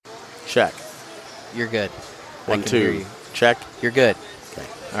Check. You're good. 1, I can hear 2. you. Check. You're good. Okay.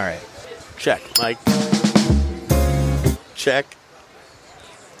 All right. Check. Mike. Check.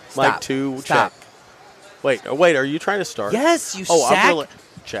 Stop. Mike 2. Stop. Check. Wait. Are you trying to start? Yes, you Oh, sack. I'm really.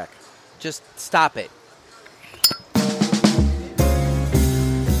 Check. Just stop it.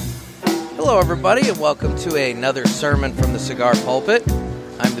 Hello, everybody, and welcome to another sermon from the Cigar Pulpit.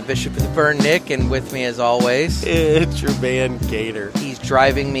 I'm the Bishop of the Burn, Nick, and with me, as always, It's your man, Gator. he's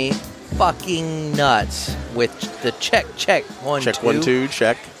driving me fucking nuts with the check, 1, Check 2. 1, 2.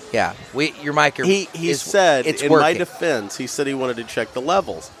 Check. Yeah, your mic. He said, it's in working. my defense, he said he wanted to check the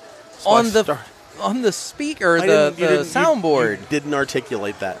levels. So on the speaker, I the didn't- you didn't- soundboard. You didn't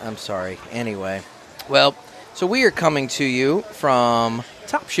articulate that. I'm sorry. Anyway, well, so we are coming to you from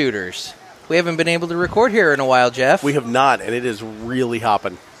Top Shooters. We haven't been able to record here in a while, Jeff. We have not, and it is really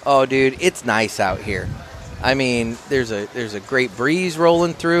hopping. Oh, dude, it's nice out here. I mean, there's a great breeze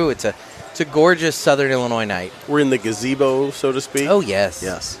rolling through. It's a gorgeous Southern Illinois night. We're in the gazebo, so to speak. Oh yes,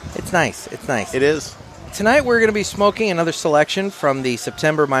 Yes. It's nice. It's nice. It is. Tonight we're going to be smoking another selection from the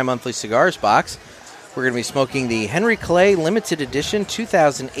September My Monthly Cigars box. We're going to be smoking the Henry Clay Limited Edition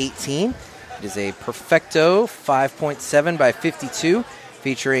 2018. It is a Perfecto 5.7 by 52,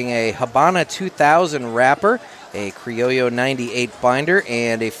 featuring a Habana 2000 wrapper, a Criollo 98 binder,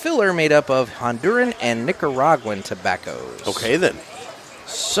 and a filler made up of Honduran and Nicaraguan tobaccos. Okay, then.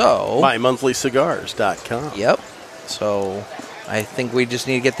 So, MyMonthlyCigars.com. yep. So, I think we just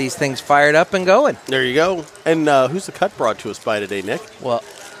need to get these things fired up and going. There you go. And who's the cut brought to us by today, Nick? Well,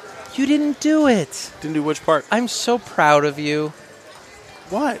 you didn't do it. Didn't do which part? I'm so proud of you.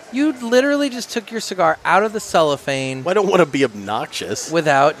 What? You literally just took your cigar out of the cellophane Well, I don't want to be obnoxious.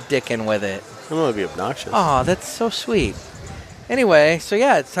 without dicking with it. I don't want to be obnoxious. Oh, that's so sweet. Anyway, so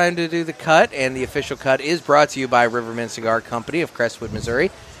yeah, it's time to do the cut, and the official cut is brought to you by Riverman Cigar Company of Crestwood, Missouri.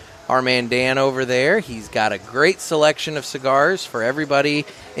 Our man Dan over there, he's got a great selection of cigars for everybody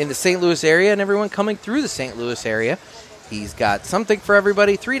in the St. Louis area and everyone coming through the St. Louis area. He's got something for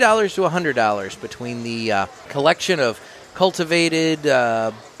everybody, $3 to $100 between the collection of cultivated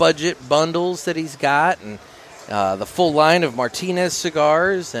budget bundles that he's got and the full line of Martinez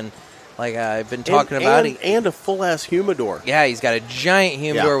cigars, and like I've been talking about, and a full-ass humidor. yeah, he's got a giant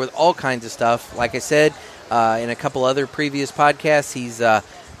humidor with all kinds of stuff. Like I said in a couple other previous podcasts, he's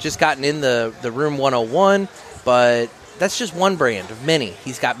just gotten in the Room 101, but that's just one brand of many.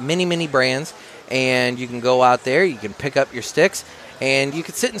 He's got many, many brands, and you can go out there, you can pick up your sticks, and you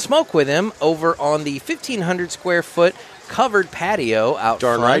can sit and smoke with him over on the 1,500 square foot covered patio out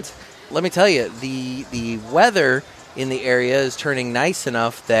Darn front. right. Let me tell you, the weather in the area is turning nice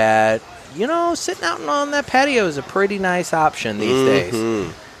enough that, you know, sitting out on that patio is a pretty nice option these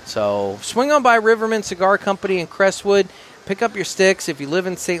days. So swing on by Riverman Cigar Company in Crestwood. Pick up your sticks. If you live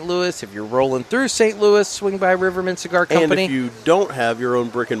in St. Louis, if you're rolling through St. Louis, swing by Riverman Cigar Company. And if you don't have your own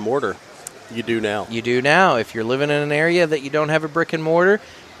brick and mortar, you do now. You do now. If you're living in an area that you don't have a brick and mortar,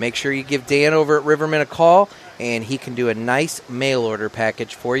 make sure you give Dan over at Riverman a call, and he can do a nice mail order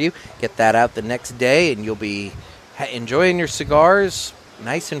package for you. Get that out the next day, and you'll be enjoying your cigars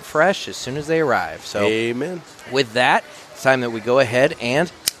nice and fresh as soon as they arrive. So, Amen. with that, it's time that we go ahead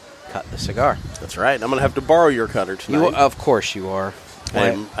and cut the cigar. That's right. I'm going to have to borrow your cutter tonight. Of course you are.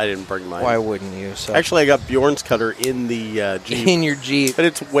 I didn't bring mine. Why wouldn't you? So Actually, I got Bjorn's cutter in the Jeep. in your Jeep, But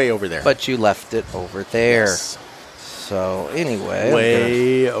it's way over there. but you left it over there. Yes. So anyway,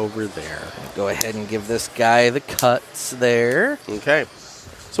 Way over there. I'm gonna go ahead and give this guy the cuts there. Okay.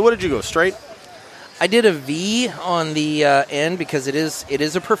 So what did you go, straight? I did a V on the end because it is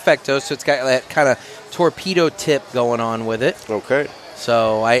a Perfecto, so it's got that kind of torpedo tip going on with it. Okay.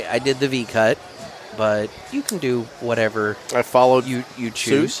 So I did the V cut, but you can do whatever I followed you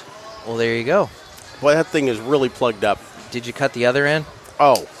choose. Well, there you go. Boy, that thing is really plugged up. Did you cut the other end?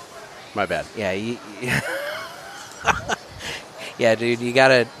 Oh, my bad. Yeah, yeah, dude, you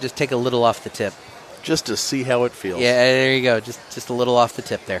gotta just take a little off the tip. Just to see how it feels. Yeah, there you go. Just a little off the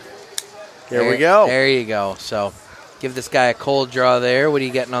tip there. There we go. There you go. So, give this guy a cold draw there. What are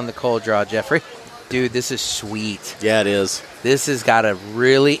you getting on the cold draw, Jeffrey? Dude, this is sweet. Yeah, it is. This has got a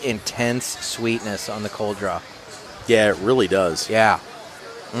really intense sweetness on the cold draw. Yeah, it really does. Yeah.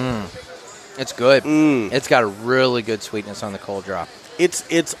 It's good. Mm. It's got a really good sweetness on the cold draw.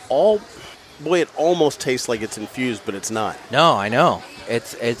 It's all... Boy, it almost tastes like it's infused, but it's not. No, I know.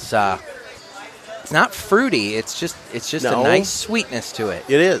 It's not fruity. It's just No. a nice sweetness to it.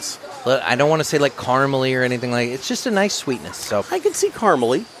 It is. I don't want to say like caramely or anything like. It's just a nice sweetness. So I can see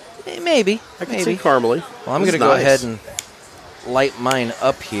caramely. maybe. I can see caramely. Well, I'm going to go ahead and light mine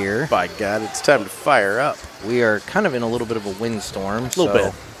up here. By God, it's time to fire up. We are kind of in a little bit of a windstorm. A little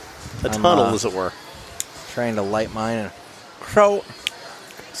bit. A tunnel, as it were. Trying to light mine.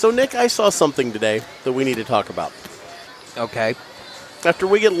 So, Nick, I saw something today that we need to talk about. Okay. After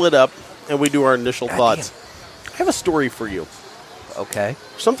we get lit up and we do our initial thoughts, damn. I have a story for you. Okay.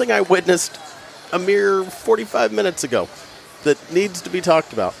 Something I witnessed a mere 45 minutes ago that needs to be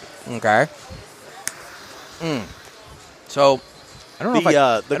talked about. Okay. So, I don't know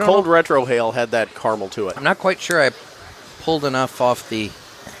if The cold retro hail had that caramel to it. I'm not quite sure I pulled enough off the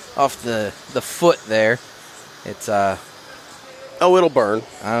foot there. It's Oh, it'll burn.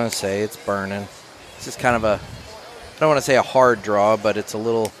 I would say it's burning. This is kind of I don't want to say a hard draw, but it's a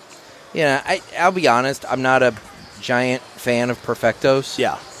little. I'll be honest. I'm not a giant fan of Perfectos.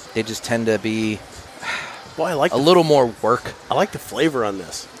 Yeah. They just tend to be Boy, I like a little more work. I like the flavor on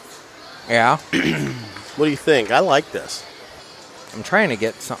this. Yeah. What do you think? I like this. I'm trying to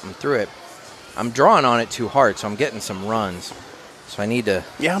get something through it. I'm drawing on it too hard, so I'm getting some runs. So I need to.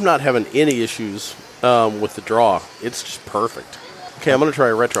 Yeah, I'm not having any issues with the draw. It's just perfect. Okay, I'm going to try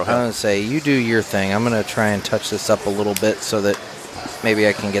a retro I'm hail. going to say, you do your thing. I'm going to try and touch this up a little bit so that maybe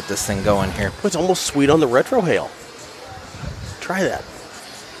I can get this thing going here. It's almost sweet on the retro hail. Try that.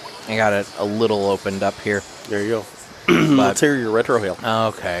 I got it a little opened up here. There you go. Let's hear your retro hail.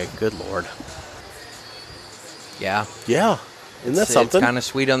 Okay, good Lord. Yeah. Yeah. Isn't that something? It's kind of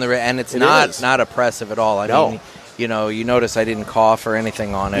sweet on the and it's It not is. not oppressive at all. I No. mean, you notice I didn't cough or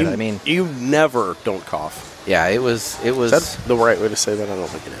anything on it. You never don't cough. Yeah, it was. Is that the right way to say that? I don't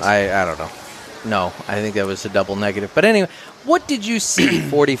think it is. I don't know. No, I think that was a double negative. But anyway, what did you see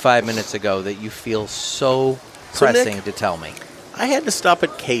 45 minutes ago that you feel so pressing Nick, to tell me? I had to stop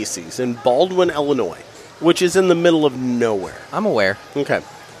at Casey's in Baldwin, Illinois, which is in the middle of nowhere. I'm aware. Okay.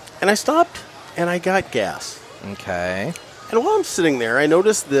 And I stopped and I got gas. Okay. And while I'm sitting there, I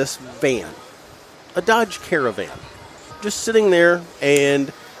noticed this van, a Dodge Caravan, just sitting there,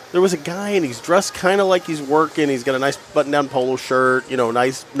 and there was a guy, and he's dressed kind of like he's working. He's got a nice button-down polo shirt,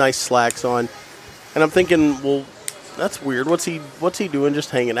 nice slacks on. And I'm thinking, well, that's weird. What's he doing just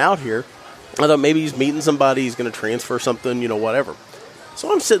hanging out here? I thought maybe he's meeting somebody. He's going to transfer something, whatever.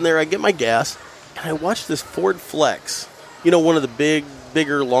 So I'm sitting there. I get my gas, and I watch this Ford Flex, one of the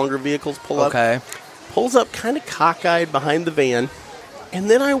bigger, longer vehicles pull up. Okay. Pulls up kind of cockeyed behind the van, and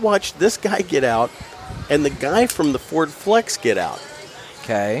then I watched this guy get out and the guy from the Ford Flex get out.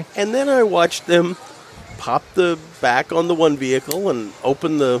 Okay. And then I watched them pop the back on the one vehicle and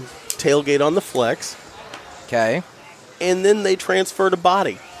open the tailgate on the Flex, Okay. and then they transferred a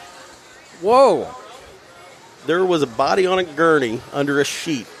body. Whoa. There was a body on a gurney under a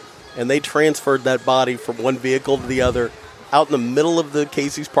sheet, and they transferred that body from one vehicle to the other out in the middle of the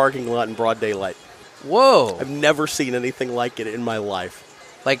Casey's parking lot in broad daylight. Whoa. I've never seen anything like it in my life.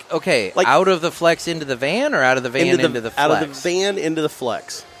 Like Like- out of the Flex into the van or out of the van into the Flex? Out of the van into the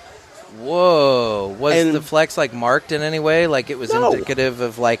Flex. Whoa. Was And- the Flex marked in any way? Like it was No. indicative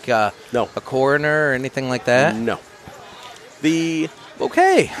of No. a coroner or anything like that? No. The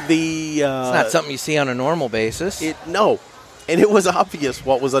Okay. it's It's not something you see on a normal basis. No, and it was obvious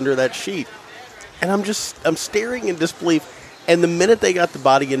what was under that sheet, and I'm staring in disbelief. And the minute they got the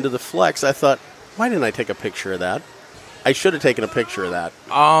body into the Flex, I thought, why didn't I take a picture of that? I should have taken a picture of that.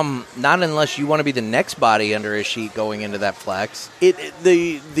 Not unless you want to be the next body under a sheet going into that Flex.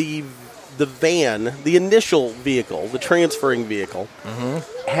 The van, the initial vehicle, the transferring vehicle,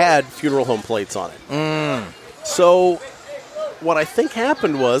 had funeral home plates on it. So what I think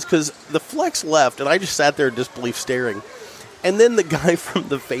happened was, because the Flex left, and I just sat there in disbelief staring, and then the guy from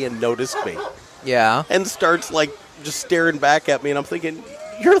the van noticed me Yeah. and starts just staring back at me, and I'm thinking,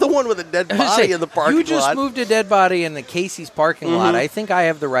 you're the one with a dead body in the parking lot. You just moved a dead body in the Casey's parking lot. I think I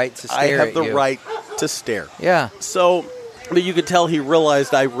have the right to stare I have at the you. right to stare. Yeah. So, but you could tell I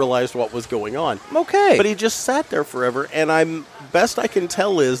realized what was going on. Okay. But he just sat there forever, and best I can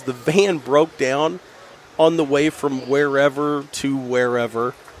tell is the van broke down on the way from wherever to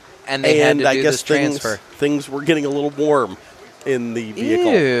wherever. and they had to do I guess this transfer. things were getting a little warm in the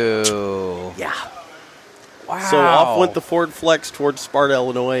vehicle. Ew. Yeah. Wow. So off went the Ford Flex towards Sparta,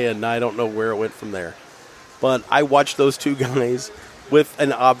 Illinois, and I don't know where it went from there. But I watched those two guys with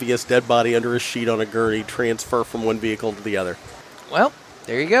an obvious dead body under a sheet on a gurney transfer from one vehicle to the other. Well,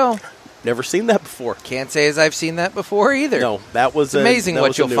 there you go. Never seen that before. Can't say as I've seen that before either. No, that was It's amazing that what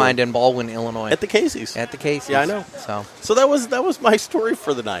was a you'll new find one. in Baldwin, Illinois. At the Casey's. At the Casey's. Yeah, I know. So that was my story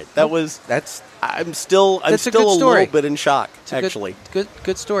for the night. that's I'm still That's a good a story. little bit in shock, a actually.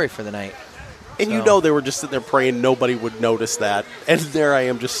 good story for the night. And So- they were just sitting there praying nobody would notice that. And there I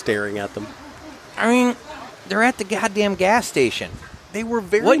am just staring at them. I mean, they're at the goddamn gas station. They were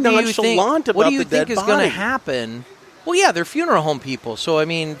very What do you nonchalant think? about What do you the dead think is body. going to happen Well, yeah, they're funeral home people. So, I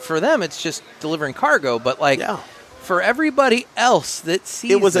mean, for them, it's just delivering cargo. But, like, Yeah. for everybody else that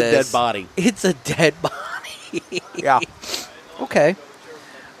sees It was a this, dead body. It's a dead body. Yeah. Okay.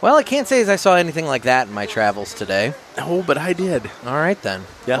 Well, I can't say as I saw anything like that in my travels today. Oh, but I did. All right, then.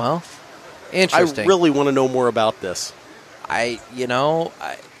 Yeah. Well, I interesting. really want to know more about this.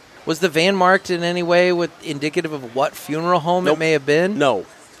 Was the van marked in any way with indicative of what funeral home Nope. it may have been? No.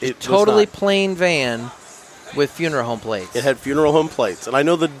 It was Totally not. plain van with funeral home plates. It had funeral home plates. And I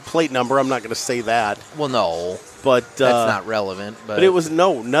know the plate number. I'm not going to say that. Well, no. But That's not relevant. But it was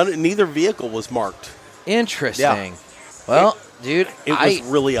neither vehicle was marked. interesting. Well, dude, It was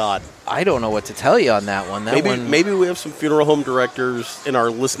really odd. I don't know what to tell you on that one. Maybe we have some funeral home directors in our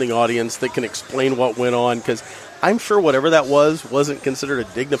listening audience that can explain what went on, because I'm sure whatever that wasn't considered a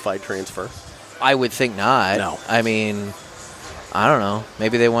dignified transfer. I would think not. No. I mean, I don't know.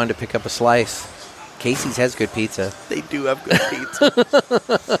 Maybe they wanted to pick up a slice. Casey's has good pizza. They do have good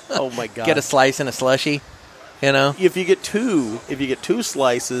pizza. Oh my god! Get a slice and a slushie, you know? If you get two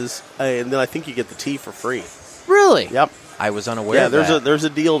slices, and then I think you get the tea for free. Really? Yep. I was unaware of that. There's a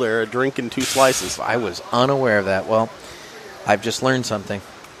deal there, a drink and two slices. I was unaware of that. Well, I've just learned something.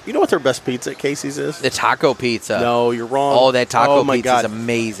 You know what their best pizza at Casey's is? The taco pizza. No, you're wrong. Oh, that taco my pizza God. is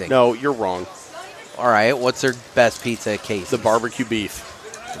amazing. No, you're wrong. All right, what's their best pizza at Casey's? The barbecue beef.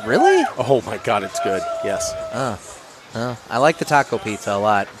 Really? Oh my God, it's good. Yes. I like the taco pizza a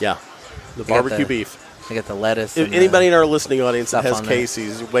lot. Yeah. The They got barbecue the- beef. They got the lettuce. If and anybody in our listening audience that stuff has on there.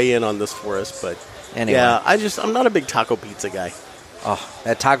 Casey's, weigh in on this for us. But Anyway. yeah, I'm not a big taco pizza guy. Oh,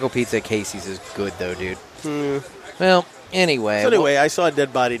 that taco pizza at Casey's is good, though, dude. Well, anyway. So anyway, I saw a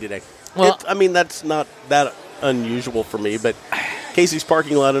dead body today. Well- That's not that unusual for me, but Casey's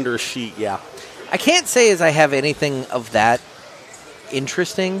parking lot under a sheet, yeah. I can't say as I have anything of that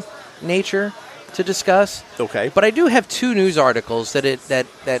interesting nature to discuss. Okay. But I do have two news articles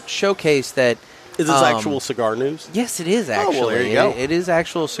that showcase that. Is this actual cigar news? Yes, it is well, actually. there you go. It is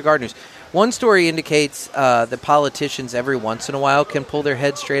actual cigar news. One story indicates that politicians every once in a while can pull their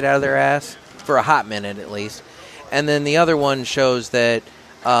head straight out of their ass, for a hot minute at least. And then the other one shows that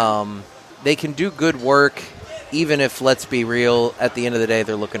they can do good work even if, let's be real, at the end of the day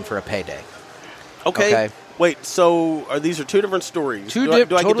they're looking for a payday. Okay. Wait, so these are two different stories. Two do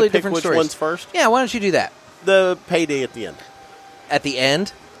I totally get to pick different which stories. ones first? Yeah, why don't you do that? The payday at the end. At the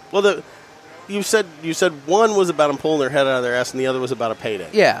end? Well, you said one was about them pulling their head out of their ass, and the other was about a payday.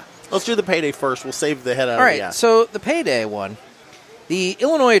 Yeah. Let's do the payday first. We'll save the head out All of the right, ass. so the payday one. The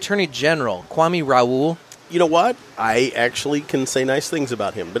Illinois Attorney General, Kwame Raoul. You know what? I actually can say nice things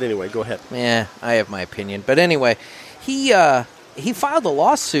about him. But anyway, go ahead. Yeah, I have my opinion. But anyway, he filed a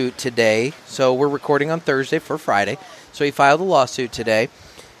lawsuit today. So we're recording on Thursday for Friday. So he filed a lawsuit today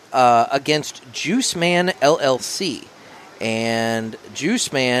against Juice Man LLC. And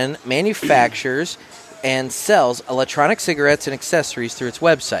Juice Man manufactures and sells electronic cigarettes and accessories through its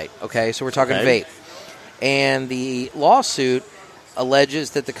website. Okay, so we're talking Okay. vape. And the lawsuit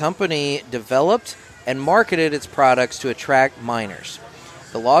alleges that the company developed and marketed its products to attract minors.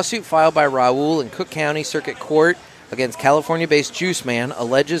 The lawsuit filed by Raoul in Cook County Circuit Court against California-based Juice Man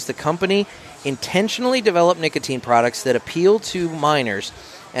alleges the company intentionally developed nicotine products that appeal to minors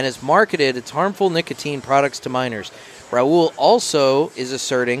and has marketed its harmful nicotine products to minors. Raoul also is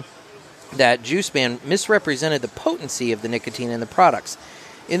asserting that Juice Man misrepresented the potency of the nicotine in the products.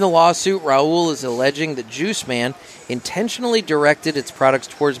 In the lawsuit, Raoul is alleging that Juice Man intentionally directed its products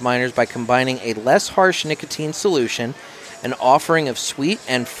towards minors by combining a less harsh nicotine solution, an offering of sweet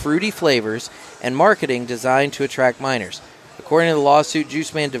and fruity flavors, and marketing designed to attract minors. According to the lawsuit,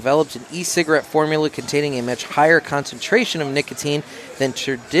 Juice Man developed an e-cigarette formula containing a much higher concentration of nicotine than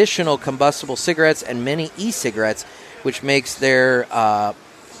traditional combustible cigarettes and many e-cigarettes, which makes their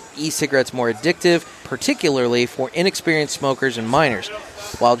e-cigarettes more addictive, particularly for inexperienced smokers and minors.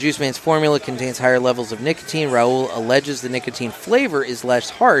 While Juice Man's formula contains higher levels of nicotine, Raoul alleges the nicotine flavor is less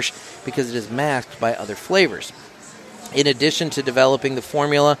harsh because it is masked by other flavors. In addition to developing the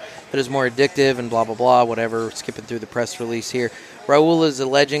formula that is more addictive and blah, blah, blah, whatever, skipping through the press release here, Raoul is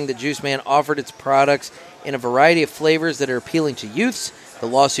alleging that Juice Man offered its products in a variety of flavors that are appealing to youths. The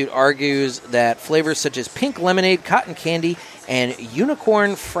lawsuit argues that flavors such as pink lemonade, cotton candy, and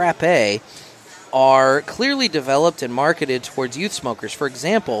unicorn frappe are clearly developed and marketed towards youth smokers. For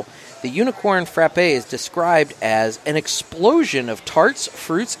example, the unicorn frappe is described as an explosion of tarts,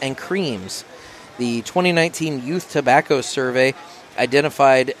 fruits, and creams. The 2019 Youth Tobacco Survey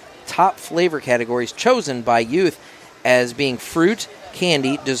identified top flavor categories chosen by youth as being fruit,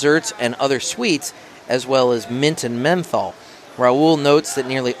 candy, desserts, and other sweets, as well as mint and menthol. Raul notes that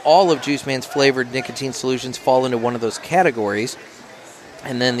nearly all of Juice Man's flavored nicotine solutions fall into one of those categories.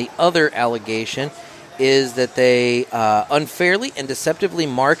 And then the other allegation is that they unfairly and deceptively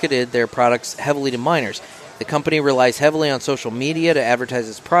marketed their products heavily to minors. The company relies heavily on social media to advertise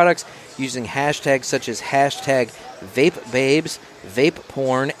its products using hashtags such as hashtag VapeBabes,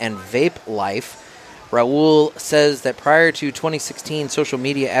 VapePorn, and VapeLife. Raul says that prior to 2016, social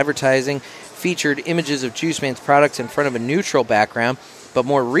media advertising featured images of Juice Man's products in front of a neutral background, but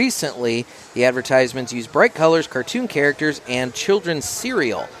more recently, the advertisements use bright colors, cartoon characters, and children's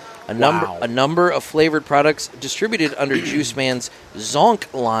cereal. A number of flavored products distributed under Juice Man's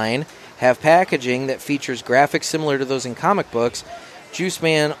Zonk line have packaging that features graphics similar to those in comic books. Juice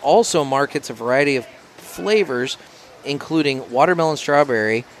Man also markets a variety of flavors, including watermelon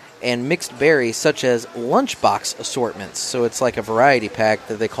strawberry and mixed berry, such as lunchbox assortments. So it's like a variety pack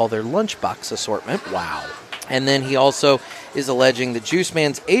that they call their lunchbox assortment. Wow. And then he also is alleging that Juice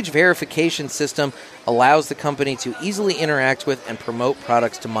Man's age verification system allows the company to easily interact with and promote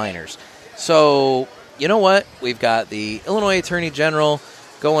products to minors. So, you know what? We've got the Illinois Attorney General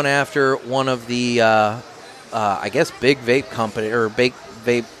going after one of the, I guess, big vape company or big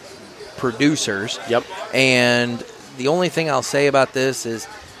vape producers. Yep. And the only thing I'll say about this is,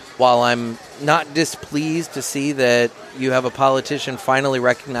 while I'm not displeased to see that you have a politician finally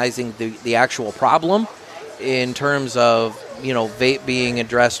recognizing the actual problem in terms of, you know, vape being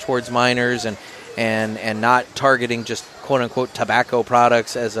addressed towards minors and not targeting just quote unquote tobacco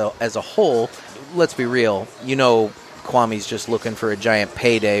products as a whole, let's be real. You know, Kwame's just looking for a giant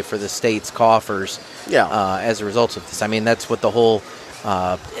payday for the state's coffers. Yeah. As a result of this, I mean, that's what the whole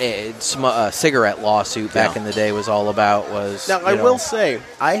cigarette lawsuit back in the day was all about. Was now I will say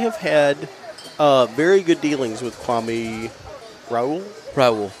I have had very good dealings with Kwame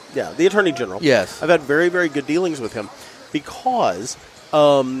Raul. Yeah, the Attorney General. Yes, I've had very, very good dealings with him because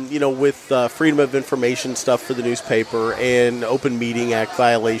with freedom of information stuff for the newspaper and Open Meeting Act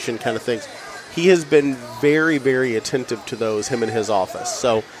violation kind of things. He has been very, very attentive to those, him and his office.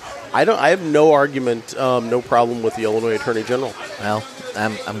 So I have no argument, no problem with the Illinois Attorney General. Well,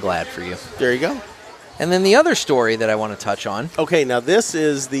 I'm glad for you. There you go. And then the other story that I want to touch on. Okay, now this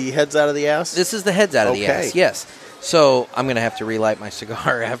is the heads out of the ass? This is the heads out of the ass, yes. So I'm going to have to relight my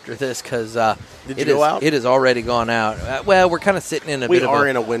cigar after this because it has already gone out. Well, we're kind of sitting in a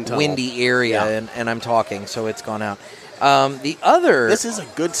windy area, and I'm talking, so it's gone out. This is a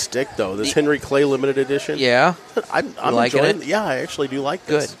good stick, though. This Henry Clay limited edition. Yeah, I'm liking enjoying it. Yeah, I actually do like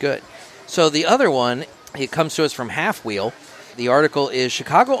this. Good. So the other one, it comes to us from Half Wheel. The article is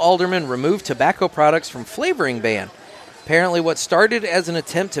Chicago aldermen remove tobacco products from flavoring ban. Apparently, what started as an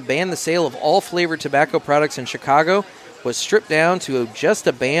attempt to ban the sale of all flavored tobacco products in Chicago was stripped down to just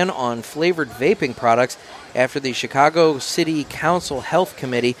a ban on flavored vaping products after the Chicago City Council Health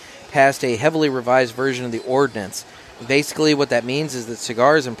Committee passed a heavily revised version of the ordinance. Basically, what that means is that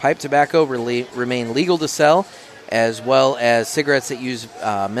cigars and pipe tobacco remain legal to sell, as well as cigarettes that use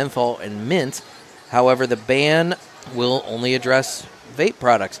menthol and mint. However, the ban will only address vape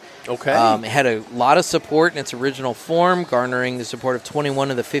products. Okay. It had a lot of support in its original form, garnering the support of 21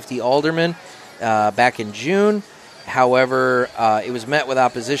 of the 50 aldermen back in June. However, it was met with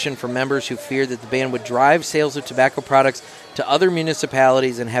opposition from members who feared that the ban would drive sales of tobacco products to other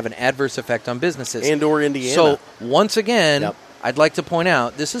municipalities and have an adverse effect on businesses. And/or Indiana. So, once again, I'd like to point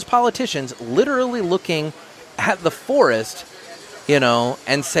out, this is politicians literally looking at the forest,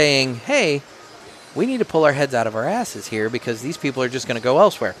 and saying, hey, we need to pull our heads out of our asses here because these people are just going to go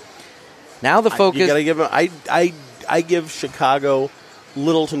elsewhere. Now the focus... You got to give them... I give Chicago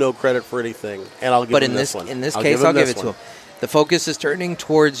little to no credit for anything, and I'll give them this one. But in this case, I'll give it to them. The focus is turning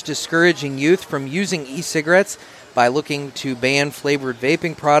towards discouraging youth from using e-cigarettes by looking to ban flavored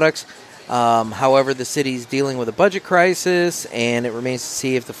vaping products. However, the city is dealing with a budget crisis, and it remains to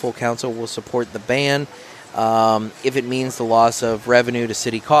see if the full council will support the ban, if it means the loss of revenue to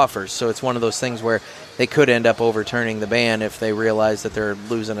city coffers. So it's one of those things where they could end up overturning the ban if they realize that they're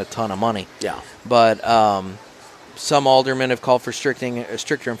losing a ton of money. Yeah. But some aldermen have called for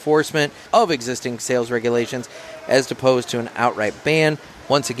stricter enforcement of existing sales regulations as opposed to an outright ban.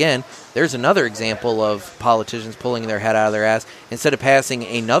 Once again, there's another example of politicians pulling their head out of their ass. Instead of passing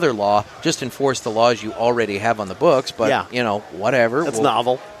another law, just enforce the laws you already have on the books. But, whatever. That's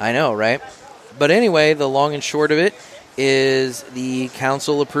novel. I know, right? But anyway, the long and short of it is the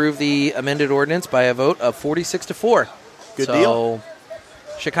council approved the amended ordinance by a vote of 46-4. Good deal.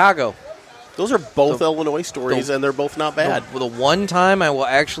 Chicago. Those are both Illinois stories, and they're both not bad. The one time I will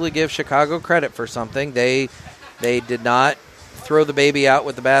actually give Chicago credit for something, they did not throw the baby out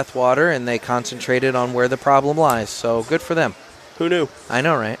with the bathwater, and they concentrated on where the problem lies. So good for them. Who knew? I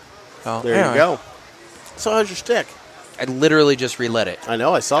know, right? Oh, There anyway. you go. So how's your stick? I literally just relit it. I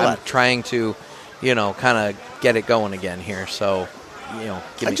know. I saw I'm that. trying to, kind of get it going again here. So,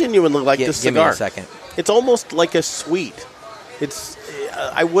 I genuinely like this give me cigar. a second. It's almost like a sweet.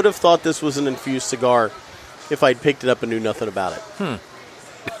 I would have thought this was an infused cigar if I'd picked it up and knew nothing about it.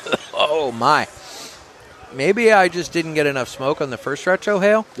 Oh, my. Maybe I just didn't get enough smoke on the first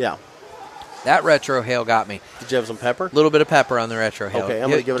retrohale. Yeah. That retrohale got me. Did you have some pepper? A little bit of pepper on the retrohale. Okay, I'm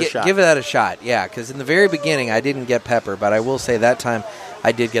going to give it a shot. Give that a shot, yeah, because in the very beginning I didn't get pepper, but I will say that time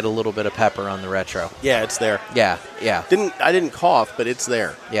I did get a little bit of pepper on the retro. Yeah, it's there. Yeah. I didn't cough, but it's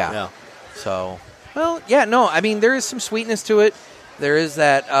there. Yeah. So, well, yeah, no, I mean, there is some sweetness to it. There is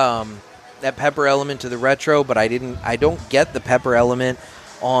that that pepper element to the retro, but I don't get the pepper element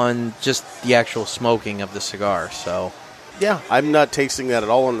on just the actual smoking of the cigar. So, Yeah, I'm not tasting that at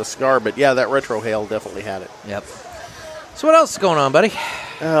all on the cigar, but yeah, that retrohale definitely had it. yep. So what else is going on, buddy?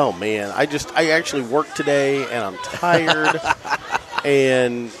 Oh man, I actually worked today and I'm tired.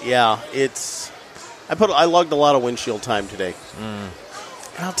 And yeah, I logged a lot of windshield time today. And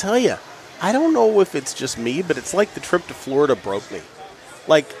I'll tell you, I don't know if it's just me, but it's like the trip to Florida broke me.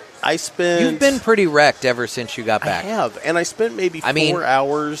 Like You've been pretty wrecked ever since you got back. I have, and I spent maybe 4 mean,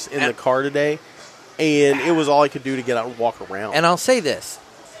 hours in the car today, and it was all I could do to get out and walk around. And I'll say this.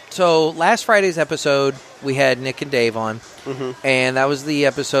 So last Friday's episode, we had Nick and Dave on, and that was the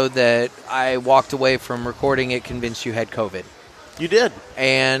episode that I walked away from recording it convinced you had COVID. You did.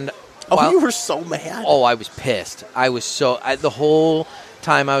 And you were so mad. Oh, I was pissed. I was the whole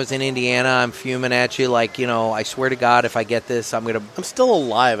time I was in Indiana, I'm fuming at you like, I swear to God, if I get this, I'm still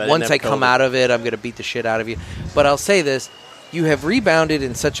alive. Once I come out of it, I'm going to beat the shit out of you. But I'll say this. You have rebounded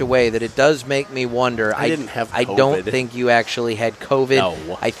in such a way that it does make me wonder. I didn't have COVID. I don't think you actually had COVID.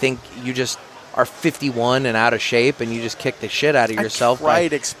 No. I think you just are 51 and out of shape, and you just kicked the shit out of yourself by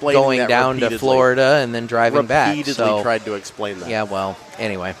going down to Florida and then driving back. Repeatedly tried to explain that. Yeah, well,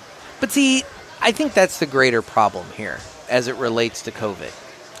 anyway. But see, I think that's the greater problem here as it relates to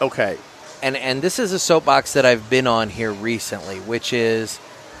COVID. Okay. And this is a soapbox that I've been on here recently, which is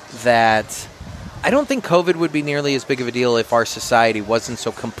that I don't think COVID would be nearly as big of a deal if our society wasn't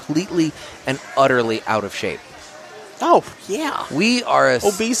so completely and utterly out of shape. Oh, yeah. We are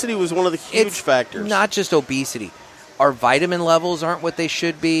obesity was one of the huge factors. Not just obesity. Our vitamin levels aren't what they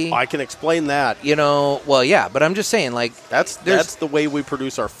should be. I can explain that. Well, yeah, but I'm just saying, like... That's the way we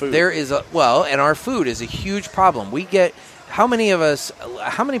produce our food. And our food is a huge problem. We get... How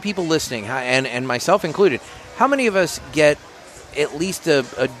many people listening, and myself included, how many of us get at least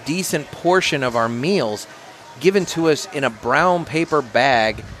a decent portion of our meals given to us in a brown paper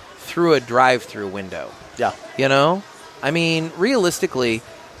bag through a drive-through window? Yeah. I mean, realistically,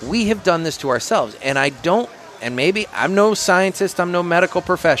 we have done this to ourselves. And maybe I'm no scientist, I'm no medical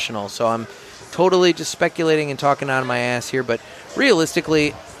professional, so I'm totally just speculating and talking out of my ass here. But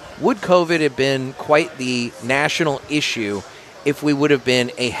realistically, would COVID have been quite the national issue if we would have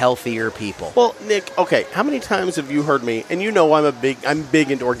been a healthier people? Well, Nick, okay, how many times have you heard me, and I'm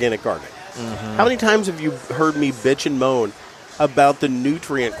big into organic gardening. Mm-hmm. How many times have you heard me bitch and moan about the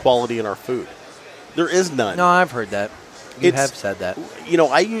nutrient quality in our food? There is none. No, I've heard that. You have said that.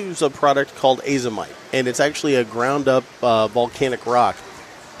 I use a product called Azomite, and it's actually a ground-up volcanic rock.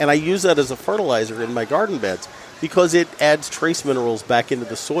 And I use that as a fertilizer in my garden beds because it adds trace minerals back into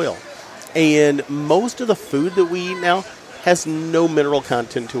the soil. And most of the food that we eat now has no mineral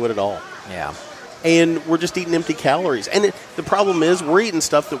content to it at all. Yeah. And we're just eating empty calories. And the problem is we're eating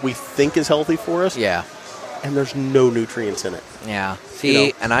stuff that we think is healthy for us. Yeah. And there's no nutrients in it. Yeah.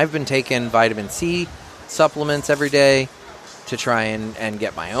 See, and I've been taking vitamin C supplements every day to try and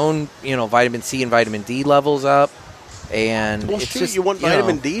get my own, vitamin C and vitamin D levels up. And it's just, you want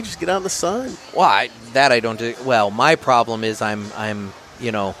vitamin D? Just get out in the sun. Well, I don't do. Well, my problem is I'm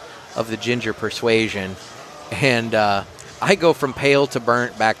of the ginger persuasion, and I go from pale to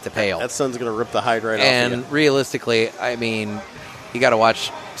burnt back to pale. That sun's going to rip the hide right off. And realistically, I mean, you got to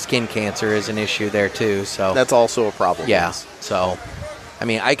watch skin cancer is an issue there too. So that's also a problem. Yeah. Yes. So, I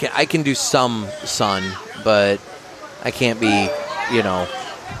mean, I can do some sun, but I can't be,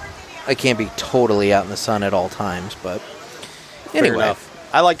 I can't be totally out in the sun at all times. But anyway,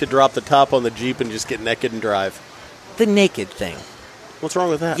 I like to drop the top on the Jeep and just get naked and drive. The naked thing. What's wrong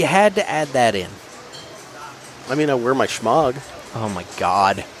with that? You had to add that in. I mean, I wear my schmog. Oh my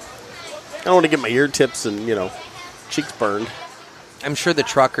God. I don't want to get my ear tips and, cheeks burned. I'm sure the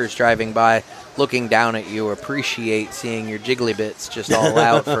truckers driving by looking down at you appreciate seeing your jiggly bits just all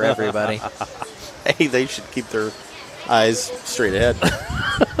out for everybody. Hey, they should keep their eyes straight ahead.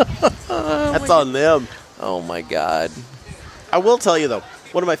 That's on them. Oh my God. I will tell you, though,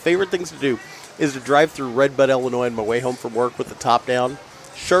 one of my favorite things to do is to drive through Red Bud, Illinois on my way home from work with the top down,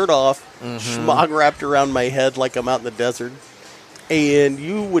 shirt off, schmog wrapped around my head like I'm out in the desert. And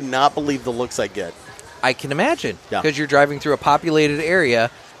you would not believe the looks I get. I can imagine. Yeah. Because you're driving through a populated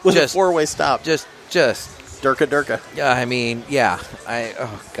area. With a four-way stop. Just. Durka Durka. Yeah, I mean, yeah.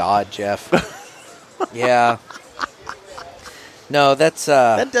 Oh, God, Jeff. Yeah. No, that's...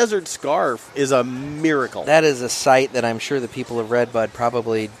 that desert scarf is a miracle. That is a sight that I'm sure the people of Red Bud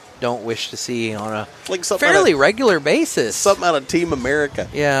probably don't wish to see on a like fairly regular basis. Something out of Team America.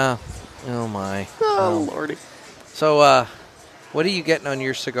 Yeah. Oh, my. Oh, Lordy. So, what are you getting on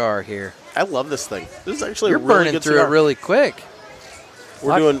your cigar here? I love this thing. This is actually You're a really burning good through cigar. it really quick.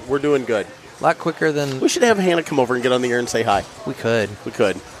 We're doing good. A lot quicker than We should have Hannah come over and get on the air and say hi. we could. We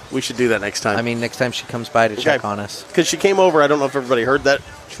could. We should do that next time. I mean, next time she comes by to check on us. Because she came over, I don't know if everybody heard that.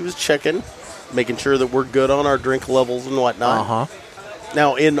 She was checking, making sure that we're good on our drink levels and whatnot. Uh-huh.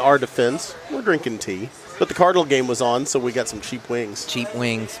 Now, in our defense, we're drinking tea. But the Cardinal game was on, so we got some cheap wings. Cheap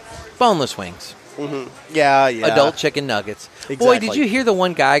wings. Boneless wings. Yeah. Adult chicken nuggets. Exactly. Boy, did you hear the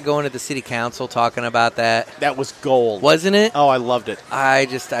one guy going to the city council talking about that? That was gold. Wasn't it? Oh, I loved it. I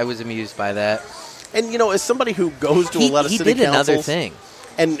was amused by that. And, as somebody who goes to a lot of city councils... He did another thing.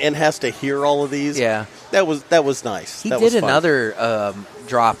 And has to hear all of these. Yeah. That was nice. He that did was fun. another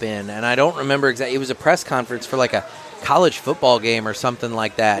drop in, and I don't remember exactly. It was a press conference for like a college football game or something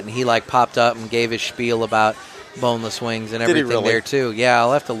like that, and he like popped up and gave his spiel about boneless wings and everything really? there too. Yeah,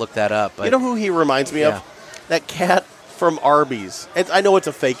 I'll have to look that up. But, you know who he reminds me of? That cat from Arby's. I know it's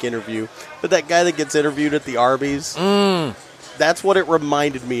a fake interview, but that guy that gets interviewed at the Arby's, that's what it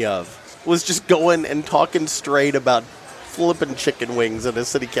reminded me of. Was just going and talking straight about flipping chicken wings at a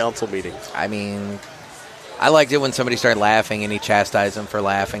city council meeting. I mean, I liked it when somebody started laughing and he chastised them for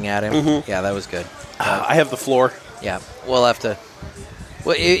laughing at him. Yeah, that was good. I have the floor. Yeah, we'll have to.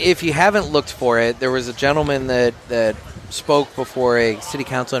 Well, if you haven't looked for it, there was a gentleman that spoke before a city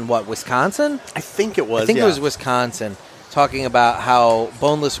council in Wisconsin? I think it was. I think it was Wisconsin, talking about how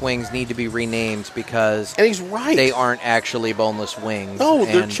boneless wings need to be renamed because and he's right. They aren't actually boneless wings. No,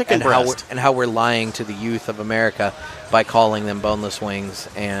 they're chicken breast. And how we're lying to the youth of America by calling them boneless wings.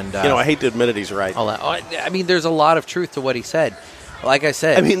 And I hate to admit it, he's right. All that. I mean, there's a lot of truth to what he said. Like I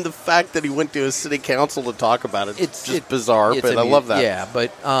said, I mean, the fact that he went to a city council to talk about it, it's just bizarre, but I love that. Yeah,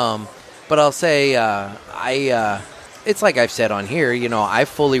 but I'll say, it's like I've said on here, I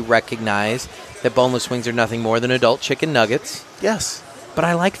fully recognize that boneless wings are nothing more than adult chicken nuggets. Yes. But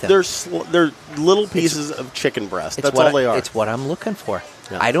I like them. They're little pieces of chicken breast. That's all they are. It's what I'm looking for.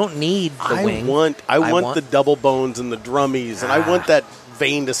 Yeah. I don't need the wing. I want the double bones and the drummies, and I want that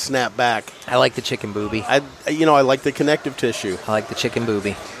vein to snap back. I like the chicken booby. I like the connective tissue. I like the chicken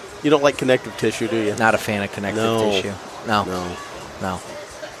booby. You don't like connective tissue, do you? Not a fan of connective tissue. No.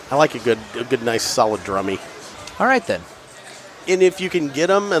 I like a good, nice, solid drummy. All right, then. And if you can get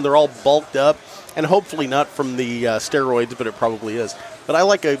them and they're all bulked up, and hopefully not from the steroids, but it probably is. But I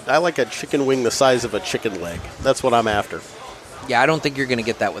like a chicken wing the size of a chicken leg. That's what I'm after. Yeah, I don't think you're going to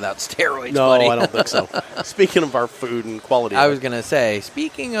get that without steroids, no, buddy. I don't think so. Speaking of our food and quality. I was going to say,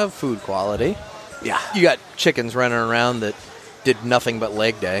 speaking of food quality, yeah, you got chickens running around that did nothing but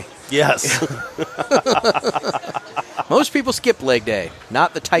leg day. Yes. Most people skip leg day,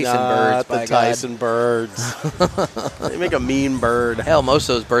 not the Tyson birds. Not the Tyson birds. They make a mean bird. Hell, most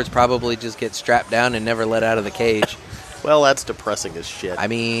of those birds probably just get strapped down and never let out of the cage. Well, that's depressing as shit. I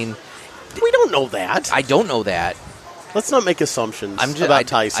mean, we don't know that. I don't know that. Let's not make assumptions about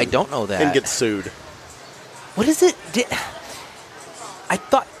Tyson. I don't know that. And get sued. What is it? I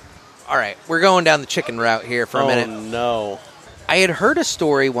thought... All right, we're going down the chicken route here for a minute. Oh, no. I had heard a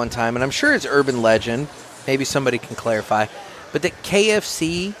story one time, and I'm sure it's urban legend. Maybe somebody can clarify. But that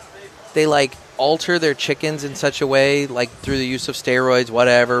KFC, they, alter their chickens in such a way, through the use of steroids,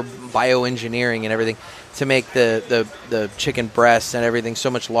 whatever, bioengineering and everything, to make the chicken breasts and everything so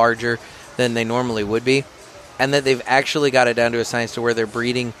much larger than they normally would be. And that they've actually got it down to a science to where they're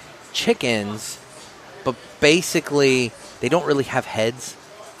breeding chickens, but basically they don't really have heads.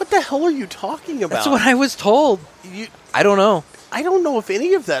 What the hell are you talking about? That's what I was told. I don't know. I don't know if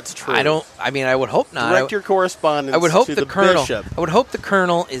any of that's true. I would hope not. Direct your correspondence I would hope to the colonel. bishop. I would hope the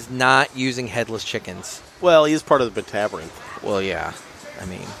colonel is not using headless chickens. Well, he's part of the Batabrant. Well, yeah. I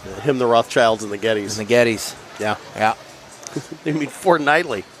mean, him, the Rothschilds, and the Gettys. And the Gettys. Yeah. Yeah. You mean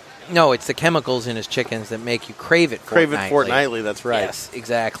fortnightly? No, it's the chemicals in his chickens that make you crave it fortnightly. Crave it fortnightly, that's right. Yes,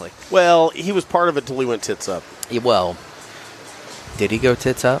 exactly. Well, he was part of it till he went tits up. Well, did he go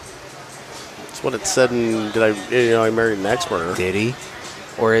tits up? That's what it said in I Married an Ex-Murderer. Did he?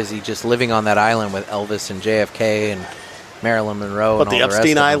 Or is he just living on that island with Elvis and JFK and Marilyn Monroe. But and the all the rest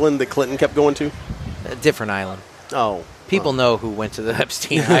Epstein of them. Island that Clinton kept going to? A different island. Oh. People know who went to the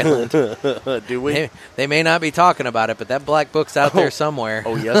Epstein Island. Do we? They may not be talking about it, but that black book's out there somewhere.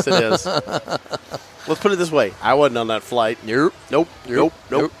 Oh, yes, it is. Let's put it this way. I wasn't on that flight. Nope. Nope.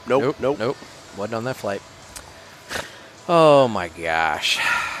 Wasn't on that flight. Oh, my gosh.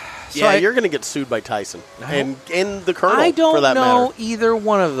 Yeah, you're going to get sued by Tyson and the Colonel, I don't for that know matter. either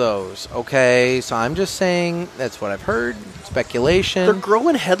one of those, okay? So I'm just saying that's what I've heard. Speculation. They're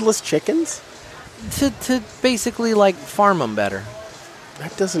growing headless chickens? To basically, like, farm them better.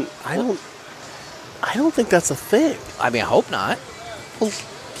 That doesn't... I don't think that's a thing. I mean, I hope not. Well,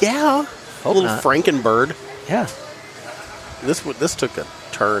 yeah. Hope little not. Frankenbird. Yeah. This took a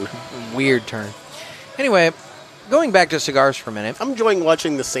turn. Weird turn. Anyway, going back to cigars for a minute. I'm enjoying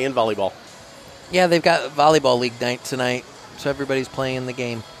watching the sand volleyball. Yeah, they've got volleyball league night tonight, so everybody's playing the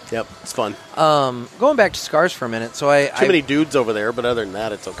game. Yep, it's fun. Going back to cigars for a minute. So Too many dudes over there, but other than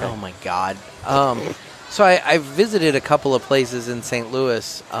that, it's okay. Oh, my God. So I visited a couple of places in St.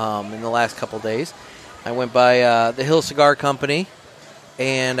 Louis in the last couple of days. I went by the Hill Cigar Company,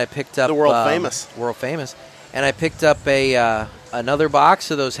 and I picked up... The world famous. World famous. And I picked up another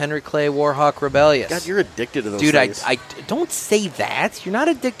box of those Henry Clay Warhawk Rebellious. God, you're addicted to those Dude, things. I don't say that. You're not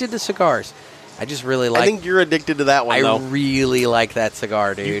addicted to cigars. I just really like... I think you're addicted to that one, though. I really like that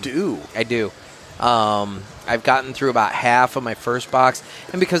cigar, dude. You do? I do. I've gotten through about half of my first box,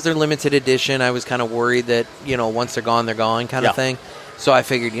 and because they're limited edition, I was kind of worried that, once they're gone kind of thing. So I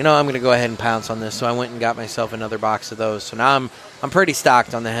figured, I'm going to go ahead and pounce on this. So I went and got myself another box of those. So now I'm pretty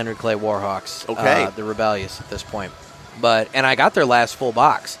stocked on the Henry Clay Warhawks, the Rebellious at this point. And I got their last full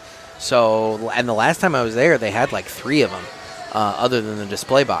box. So, and the last time I was there, they had like 3 of them, other than the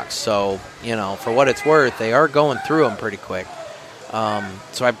display box. So, for what it's worth, they are going through them pretty quick.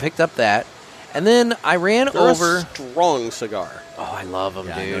 So I picked up that. And then I ran over... a strong cigar. Oh, I love them,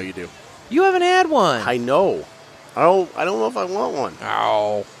 Yeah, dude. I know you do. You haven't had one. I know. I don't know if I want one.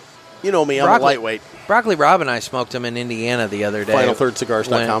 Oh. You know me, I'm a lightweight. Broccoli Rob and I smoked them in Indiana the other day.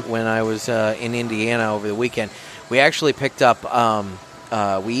 FinalThirdCigars.com. When I was in Indiana over the weekend. We actually picked up...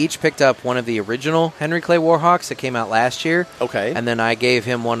 we each picked up one of the original Henry Clay Warhawks that came out last year. Okay. And then I gave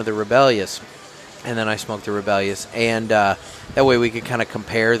him one of the Rebellious. And then I smoked the Rebellious. And that way we could kind of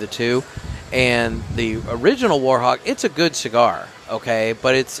compare the two. And the original Warhawk, it's a good cigar, okay?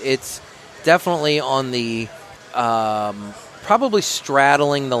 But it's definitely on the... probably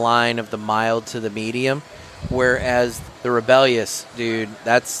straddling the line of the mild to the medium, whereas the Rebellious, dude,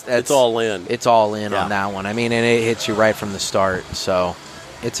 that's it's all in. It's all in on that one. I mean, and it hits you right from the start. So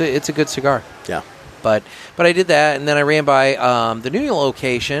it's a good cigar. Yeah. But I did that, and then I ran by the new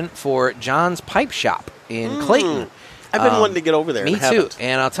location for John's Pipe Shop in Clayton. I've been wanting to get over there. Me too.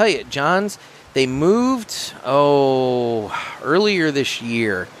 And I'll tell you, John's, they moved earlier this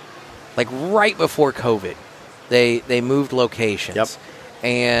year, like right before COVID. They moved locations. Yep.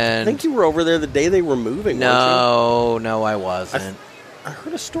 And I think you were over there the day they were moving. weren't No, I wasn't. I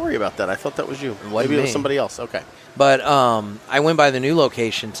heard a story about that. I thought that was you. wasn't Maybe it was me. somebody else. Okay. But I went by the new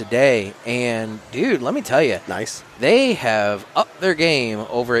location today, and dude, let me tell you, Nice. they have upped their game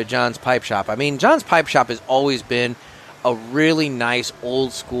over at John's Pipe Shop. I mean, John's Pipe Shop has always been a really nice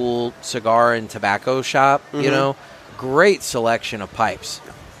old school cigar and tobacco shop. Great selection of pipes.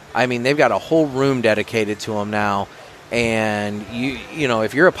 I mean, they've got a whole room dedicated to them now. And you know,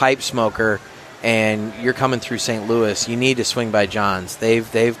 if you're a pipe smoker and you're coming through St. Louis, you need to swing by John's.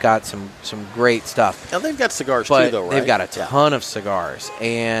 They've got some great stuff. Now they've got cigars But too, though, right? they've got a ton of cigars,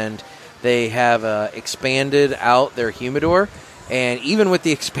 and they have expanded out their humidor. And even with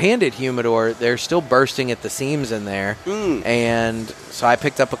the expanded humidor, they're still bursting at the seams in there. And so I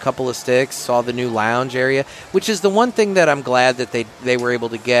picked up a couple of sticks, saw the new lounge area, which is the one thing that I'm glad that they were able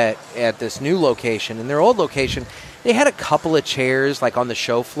to get at this new location. In their old location, they had a couple of chairs like on the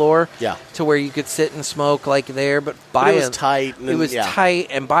show floor, to where you could sit and smoke like there. But it was tight. It was tight,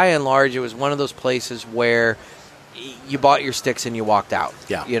 and by and large, it was one of those places where you bought your sticks and you walked out.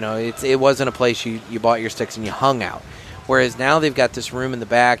 Yeah. You know, it wasn't a place you bought your sticks and you hung out. Whereas now they've got this room in the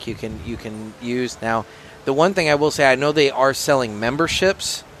back you can use. Now, the one thing I will say, I know they are selling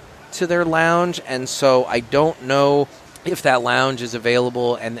memberships to their lounge, and so I don't know if that lounge is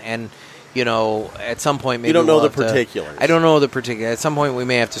available. And you know, at some point, maybe you don't know we'll the particulars. I don't know the particulars. At some point, we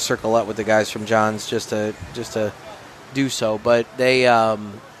may have to circle up with the guys from John's just to do so. But they,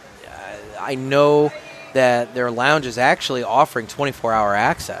 I know that their lounge is actually offering 24-hour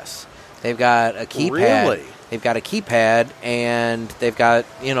access. They've got a keypad. Really? They've got a keypad, and they've got,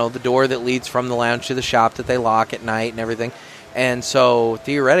 you know, the door that leads from the lounge to the shop that they lock at night and everything. And so,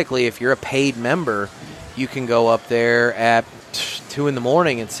 theoretically, if you're a paid member, you can go up there at 2 in the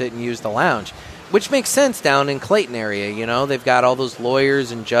morning and sit and use the lounge, which makes sense down in Clayton area. You know, they've got all those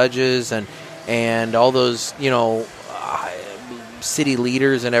lawyers and judges and all those, city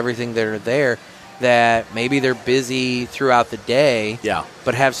leaders and everything that are there, that maybe they're busy throughout the day,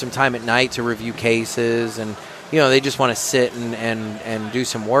 but have some time at night to review cases, and they just want to sit and do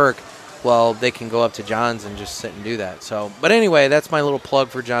some work. Well, they can go up to John's and just sit and do that. So, but anyway, that's my little plug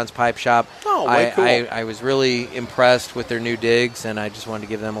for John's Pipe Shop. Oh, way cool. I was really impressed with their new digs, and I just wanted to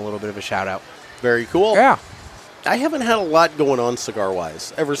give them a little bit of a shout out. Very cool. Yeah. I haven't had a lot going on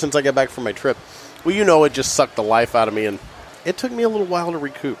cigar-wise ever since I got back from my trip. Well, it just sucked the life out of me, and it took me a little while to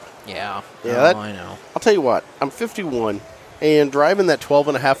recoup. Yeah. I know. I'll tell you what. I'm 51, and driving that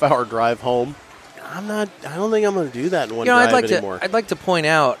 12-and-a-half-hour drive home, I don't think I'm going to do that in one drive anymore. I'd like to point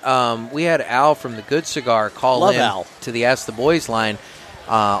out, we had Al from the Good Cigar call in to the Ask the Boys line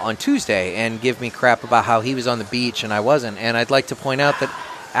on Tuesday and give me crap about how he was on the beach and I wasn't. And I'd like to point out that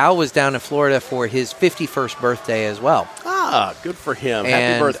Al was down in Florida for his 51st birthday as well. Ah, good for him.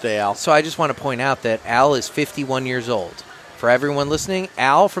 Happy birthday, Al. So I just want to point out that Al is 51 years old. For everyone listening,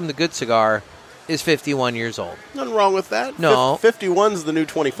 Al from the Good Cigar is 51 years old. Nothing wrong with that. No. 51's the new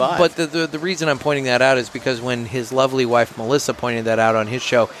 25. But the reason I'm pointing that out is because when his lovely wife Melissa pointed that out on his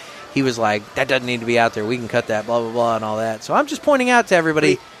show, he was like, that doesn't need to be out there. We can cut that, blah, blah, blah, and all that. So I'm just pointing out to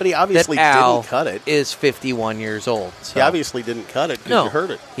everybody but he obviously that Al didn't cut it. Is 51 years old. So. He obviously didn't cut it because you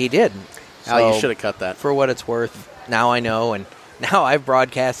heard it. He didn't. Al, you should have cut that. For what it's worth, now I know, and now I've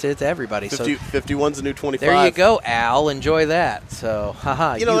broadcasted it to everybody. 51's the new 25. There you go, Al. Enjoy that. So,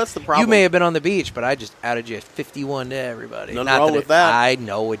 haha. That's the problem. You may have been on the beach, but I just outed you at 51 to everybody. Nothing wrong with that. I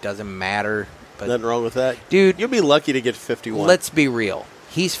know it doesn't matter. But nothing wrong with that. Dude. You'll be lucky to get 51. Let's be real.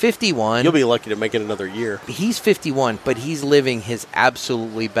 He's 51. You'll be lucky to make it another year. He's 51, but he's living his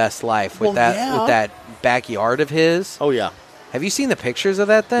absolutely best life with that backyard of his. Oh, yeah. Have you seen the pictures of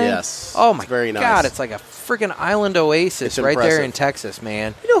that thing? Yes. Oh, my very nice. God. It's like a freaking island oasis right there in Texas,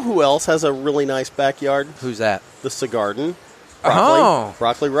 man. You know who else has a really nice backyard? Who's that? The Cigarden.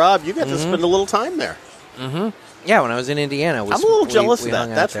 Broccoli Rob, you got to spend a little time there. Mm-hmm. Yeah, when I was in Indiana. I'm a little jealous of that.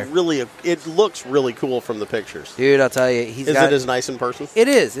 That's really, it looks really cool from the pictures. Dude, I'll tell you. Is it as nice in person? It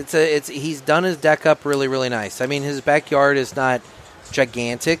is. He's done his deck up really, really nice. I mean, his backyard is not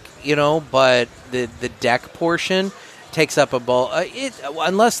gigantic, but the deck portion takes up a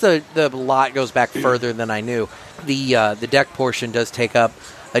unless the lot goes back further than I knew. The deck portion does take up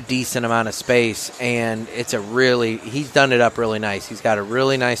a decent amount of space, and he's done it up really nice. He's got a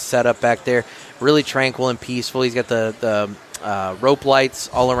really nice setup back there, really tranquil and peaceful. He's got the rope lights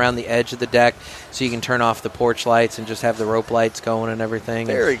all around the edge of the deck, so you can turn off the porch lights and just have the rope lights going and everything.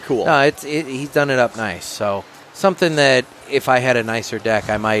 Very cool. No, he's done it up nice. So something that if I had a nicer deck,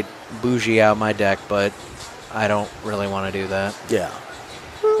 I might bougie out my deck, but I don't really want to do that. Yeah.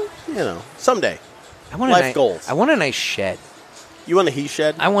 Well, someday. Life goals. I want a nice shed. You want a he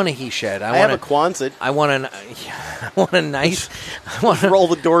shed? I want a he shed. I have a Quonset. I want a nice. Roll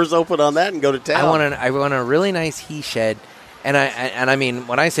the doors open on that and go to town. I want a really nice he shed, and I mean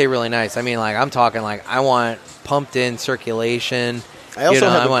when I say really nice, I mean I'm talking I want pumped in circulation. I also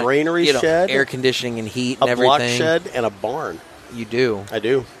have a granary shed, air conditioning and heat, and a everything. block shed, and a barn. You do. I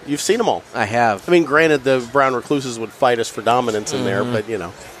do. You've seen them all. I have. I mean, granted, the brown recluses would fight us for dominance in there, but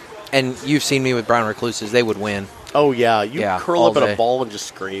And you've seen me with brown recluses; they would win. Oh yeah, you curl up in a ball and just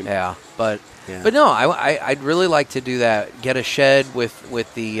scream. Yeah, but no, I'd really like to do that. Get a shed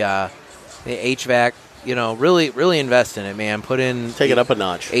with the HVAC. Really invest in it, man. Take it up a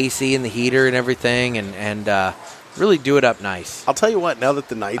notch. AC and the heater and everything, and really do it up nice. I'll tell you what. Now that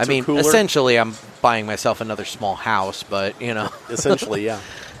the nights are cooler, essentially, I'm buying myself another small house, but essentially, yeah.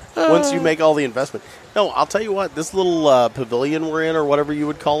 Once you make all the investment. No, I'll tell you what. This little pavilion we're in, or whatever you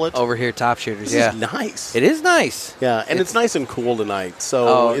would call it, over here, Top Shooters. This is nice. It is nice. Yeah, and it's nice and cool tonight,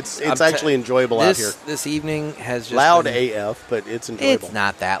 so it's actually enjoyable out here. This evening has just loud been, AF, but it's enjoyable. It's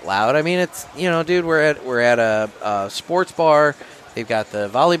not that loud. I mean, it's dude, we're at a sports bar. They've got the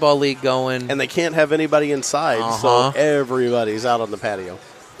volleyball league going, and they can't have anybody inside, so everybody's out on the patio.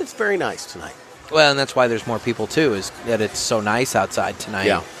 It's very nice tonight. Well, and that's why there's more people too. Is that it's so nice outside tonight.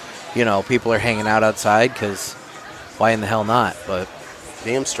 Yeah. People are hanging out outside because why in the hell not? But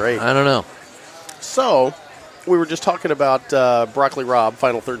damn straight. I don't know. So, we were just talking about Broccoli Rob,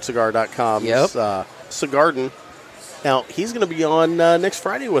 FinalThirdCigar.com. Yep. Cigarden. Now, he's going to be on next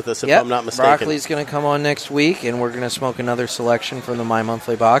Friday with us, if I'm not mistaken. Broccoli's going to come on next week, and we're going to smoke another selection from the My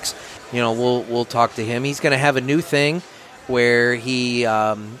Monthly box. We'll talk to him. He's going to have a new thing where he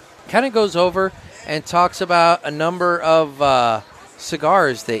kind of goes over and talks about a number of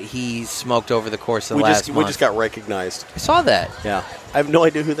cigars that he smoked over the course of the last month. We just got recognized. I saw that. Yeah. I have no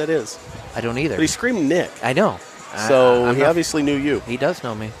idea who that is. I don't either. But he screamed Nick. I know. So he obviously knew you. He does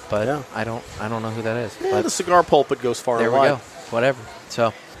know me, but Yeah. I don't know who that is. Yeah, but the cigar pulpit goes far there and we wide. go. Whatever.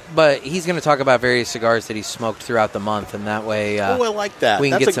 So, but he's going to talk about various cigars that he smoked throughout the month, and that way I like that. we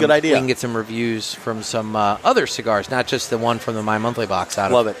can That's get a good idea. We can get some reviews from some other cigars, not just the one from the My Monthly box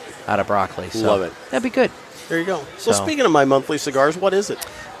out Love of it. out of Broccoli. So Love it. That'd be good. There you go. So So- speaking of My Monthly Cigars, what is it?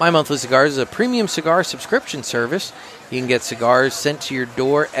 My Monthly Cigars is a premium cigar subscription service. You can get cigars sent to your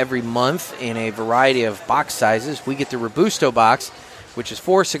door every month in a variety of box sizes. We get the Robusto box, which is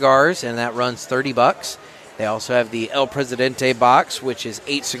 4 cigars, and that runs $30. They also have the El Presidente box, which is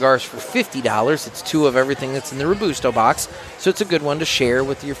 8 cigars for $50. It's 2 of everything that's in the Robusto box, so it's a good one to share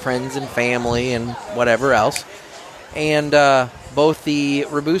with your friends and family and whatever else. And both the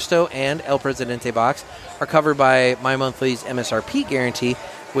Robusto and El Presidente box are covered by My Monthly's MSRP guarantee,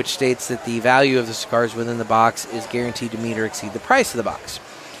 which states that the value of the cigars within the box is guaranteed to meet or exceed the price of the box.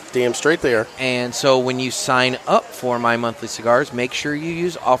 Damn straight they are. And so when you sign up for My Monthly Cigars, make sure you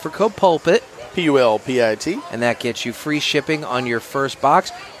use offer code PULPIT, PULPIT. and that gets you free shipping on your first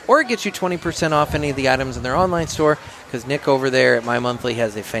box, or it gets you 20% off any of the items in their online store, because Nick over there at My Monthly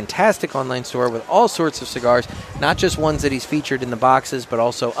has a fantastic online store with all sorts of cigars, not just ones that he's featured in the boxes, but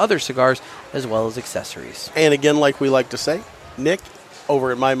also other cigars, as well as accessories. And again, like we like to say, Nick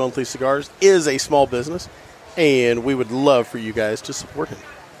over at My Monthly Cigars is a small business, and we would love for you guys to support him.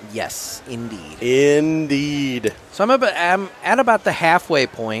 Yes, indeed. Indeed. So I'm at about the halfway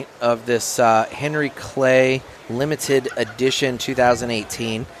point of this Henry Clay limited edition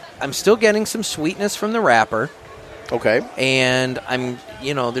 2018. I'm still getting some sweetness from the wrapper, Okay. and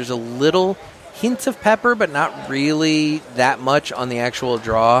there's a little hint of pepper, but not really that much on the actual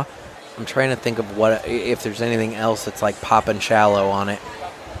draw. I'm trying to think of if there's anything else that's like popping shallow on it,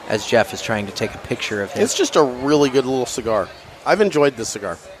 as Jeff is trying to take a picture of his. It's just a really good little cigar. I've enjoyed this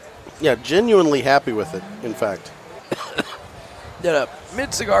cigar. Yeah, genuinely happy with it, in fact. Did a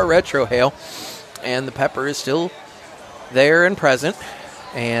mid-cigar retro hail, and the pepper is still there and present,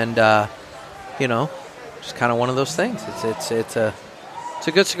 and just kind of one of those things. It's a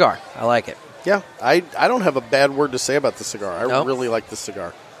good cigar. I like it. Yeah, I don't have a bad word to say about the cigar. I Nope. really like this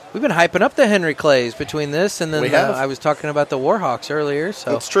cigar. We've been hyping up the Henry Clays between this and then We have. I was talking about the Warhawks earlier.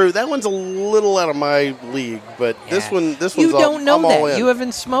 So That's true. That one's a little out of my league, but this Yeah. one's you don't know I'm all that. in. You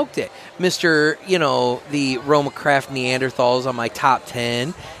haven't smoked it, Mister. The Roma Craft Neanderthals on my top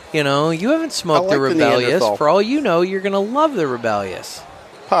 10. You haven't smoked I the like the Rebellious. Neanderthal. For all you know, you're gonna love the Rebellious.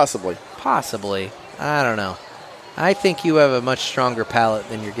 Possibly. Possibly. I don't know. I think you have a much stronger palate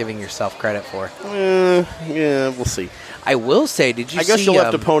than you're giving yourself credit for. Yeah, we'll see. I will say, did you I guess see... you'll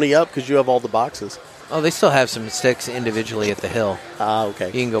have to pony up because you have all the boxes. Oh, they still have some sticks individually at the Hill. Ah, okay.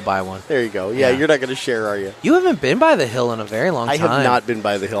 You can go buy one. There you go. Yeah, Yeah. you're not going to share, are you? You haven't been by the Hill in a very long I time. have not been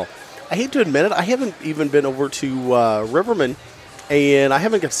by the hill. I hate to admit it. I haven't even been over to Riverman, and I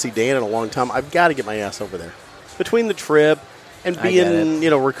haven't got to see Dan in a long time. I've got to get my ass over there. Between the trip and I get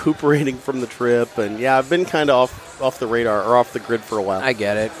being, recuperating from the trip, and yeah, I've been kind of off the radar or off the grid for a while. I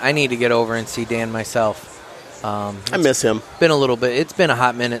get it. I need to get over and see Dan myself. I miss him. Been a little bit. It's been a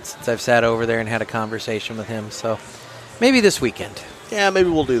hot minute since I've sat over there and had a conversation with him. So maybe this weekend. Yeah, maybe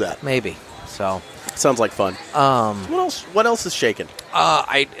we'll do that. Maybe. So Sounds like fun. What else is shaking?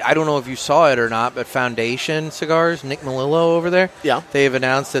 I don't know if you saw it or not, but Foundation Cigars, Nick Melillo over there. Yeah. They have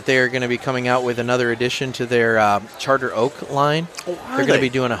announced that they are going to be coming out with another addition to their Charter Oak line. Oh, are They're going to they? be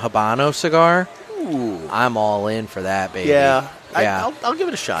doing a Habano cigar. Ooh. I'm all in for that, baby. Yeah. Yeah. I'll give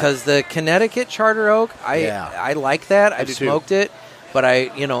it a shot. Because the Connecticut Charter Oak, I like that. I do too. smoked it, but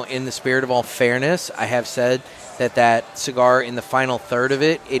in the spirit of all fairness, I have said that cigar in the final third of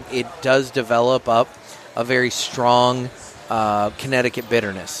it does develop up a very strong Connecticut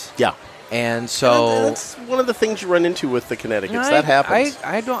bitterness. Yeah. And so that's one of the things you run into with the Connecticut's. I- That happens.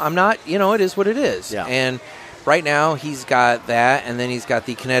 I'm not, it is what it is. Yeah. And right now he's got that, and then he's got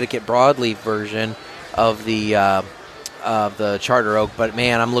the Connecticut broadleaf version of the Charter Oak. But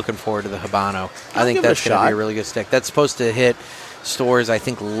man, I'm looking forward to the Habano. I think give it a that's going to shot. be a really good stick. That's supposed to hit stores, I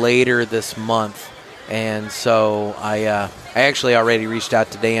think, later this month. And so I actually already reached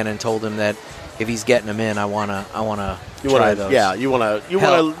out to Dan and told him that if he's getting them in, I wanna try those. Yeah, you want a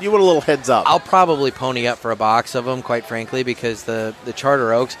little heads up. I'll probably pony up for a box of them, quite frankly, because the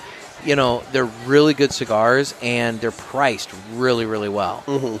Charter Oaks, they're really good cigars and they're priced really, really well.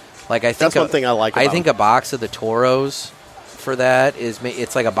 Mhm. Like I think That's one thing I like about I think a box of the Toros for that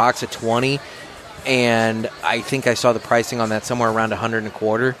it's like a box of 20, and I think I saw the pricing on that somewhere around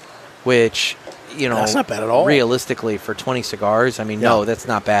 $125, which That's not bad at all. Realistically, for 20 cigars, I mean, no, that's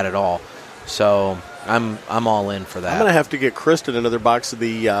not bad at all. So I'm all in for that. I'm gonna have to get Kristen another box of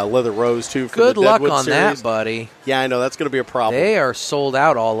the Leather Rose too. For Good the luck Deadwood on series. that, buddy. Yeah, I know that's gonna be a problem. They are sold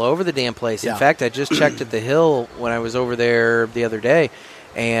out all over the damn place. Yeah. In fact, I just checked at the Hill when I was over there the other day,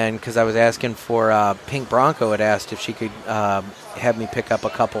 and because I was asking for Pink Bronco, had asked if she could have me pick up a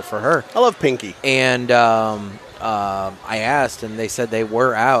couple for her. I love Pinky. And I asked, and they said they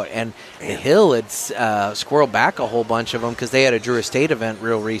were out. And the Hill had squirreled back a whole bunch of them because they had a Drew Estate event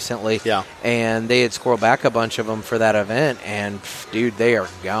real recently. Yeah. And they had squirreled back a bunch of them for that event. And, dude, they are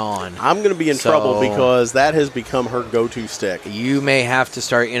gone. I'm going to be in trouble because that has become her go-to stick. You may have to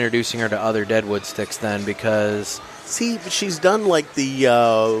start introducing her to other Deadwood sticks then because... See, she's done like the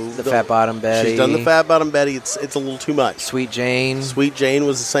Fat Bottom Betty. She's done the Fat Bottom Betty. It's a little too much. Sweet Jane. Sweet Jane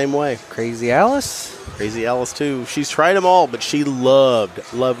was the same way. Crazy Alice. Crazy Alice, too. She's tried them all, but she loved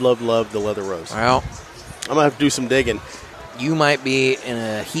the Leather Rose. Well, I'm going to have to do some digging. You might be in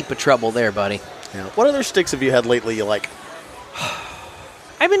a heap of trouble there, buddy. Yeah. What other sticks have you had lately you like?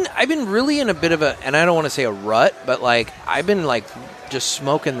 I've been really in a bit of a, and I don't want to say a rut, but like I've been like just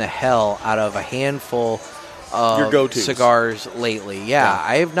smoking the hell out of a handful of your go-tos cigars lately. Yeah,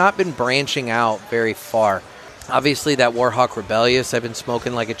 I have not been branching out very far. Obviously, that Warhawk Rebellious, I've been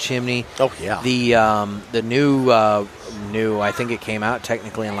smoking like a chimney. Oh yeah. The new, I think it came out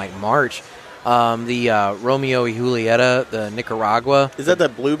technically in like March. The Romeo y Julieta, the Nicaragua. Is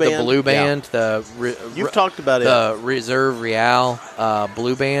that blue band? The blue band. Yeah. You've talked about it. The Reserve Real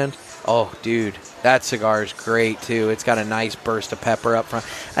blue band. Oh, dude, that cigar is great too. It's got a nice burst of pepper up front.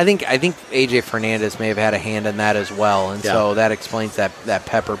 I think AJ Fernandez may have had a hand in that as well, and so that explains that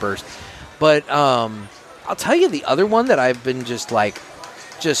pepper burst. But I'll tell you the other one that I've been just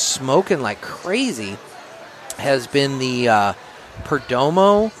smoking like crazy has been the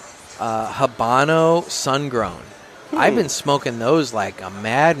Perdomo Habano Sungrown. I've been smoking those like a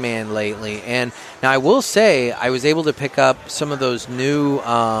madman lately. And now I will say I was able to pick up some of those new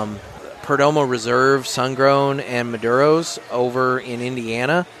Perdomo Reserve Sungrown and Maduros over in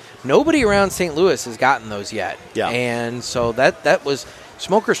Indiana. Nobody around St. Louis has gotten those yet. Yeah. And so that was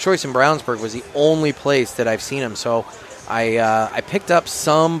Smoker's Choice in Brownsburg was the only place that I've seen them. So I picked up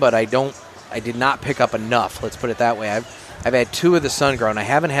some, but I did not pick up enough. Let's put it that way. I've had two of the Sun-Grown. I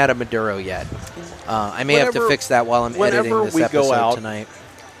haven't had a Maduro yet. I may have to fix that while I'm editing this episode go out tonight.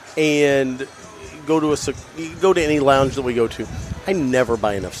 And go to any lounge that we go to, I never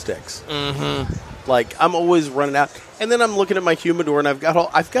buy enough sticks. Mm-hmm. Like I'm always running out, and then I'm looking at my humidor, and I've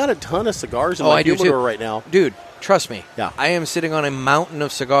got a ton of cigars in my humidor right now. Dude, trust me. Yeah. I am sitting on a mountain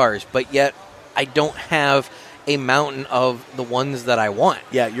of cigars, but yet I don't have a mountain of the ones that I want.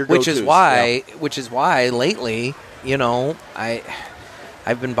 Yeah, your which go-tos. Which is why lately,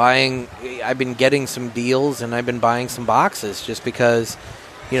 I've been getting some deals, and I've been buying some boxes just because,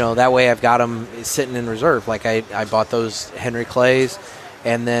 that way I've got them sitting in reserve. Like I bought those Henry Clays,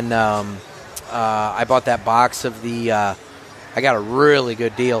 and then I bought that box of the. I got a really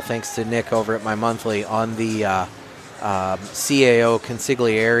good deal thanks to Nick over at my monthly on the CAO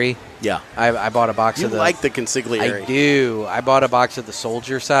Consigliere. Yeah, I bought a box of the. You like the Consigliere? I do. I bought a box of the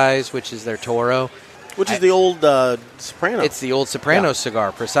Soldier Size, which is their Toro. Which is the old Soprano. It's the old Soprano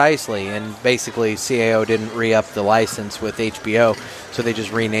cigar, precisely. And basically, CAO didn't re-up the license with HBO, so they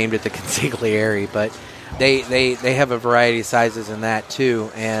just renamed it the Consigliere. But they have a variety of sizes in that, too.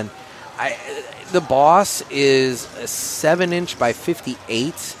 And the Boss is a 7-inch by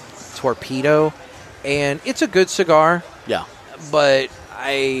 58 Torpedo, and it's a good cigar. Yeah. But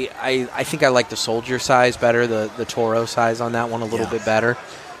I think I like the Soldier size better, the Toro size on that one a little bit better.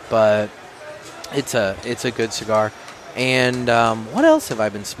 But it's a good cigar. And what else have I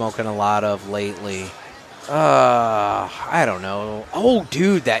been smoking a lot of lately? I don't know. Oh,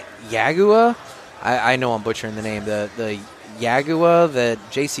 dude, that Yagua. I know I'm butchering the name. The Yagua that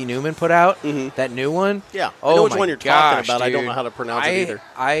J.C. Newman put out, that new one. Yeah, I know which one you're talking about. Dude. I don't know how to pronounce it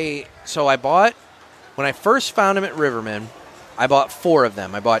either. So I bought, when I first found them at Riverman, I bought 4 of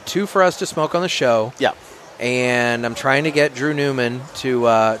them. I bought 2 for us to smoke on the show. Yeah. And I'm trying to get Drew Newman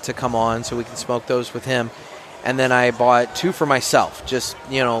to come on so we can smoke those with him. And then I bought 2 for myself, just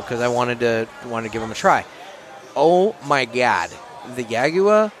because I wanted to give them a try. Oh my God, the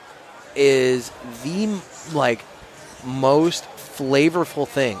Yagua is the most flavorful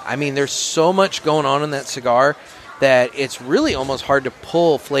thing. I mean, there's so much going on in that cigar that it's really almost hard to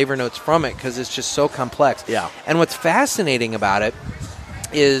pull flavor notes from it because it's just so complex. Yeah. And what's fascinating about it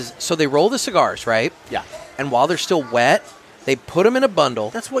is, so they roll the cigars, right? Yeah. And while they're still wet, They put them in a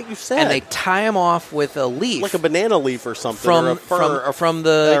bundle. That's what you said. And they tie them off with a leaf. like a banana leaf or something, or a fir, from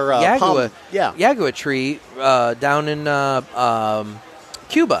the or Yagua, yeah. Yagua tree down in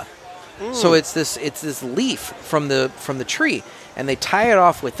Cuba. So it's this leaf from the tree, and they tie it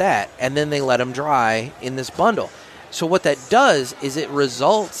off with that, and then they let them dry in this bundle. So what that does is it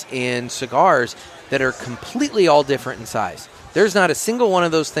results in cigars that are completely all different in size. There's not a single one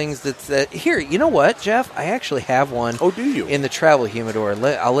of those things that here. You know what, Jeff? I actually have one. Oh, do you? In the travel humidor.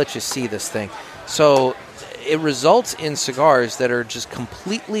 I'll let you see this thing. So it results in cigars that are just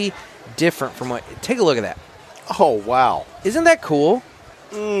completely different from what. Take a look at that. Oh, wow. Isn't that cool?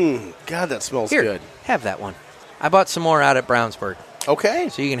 God, that smells Here, good. have that one. I bought some more out at Brownsburg. Okay.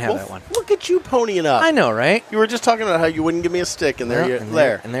 So you can have that one. Look at you ponying up. I know, right? You were just talking about how you wouldn't give me a stick, and there Well, you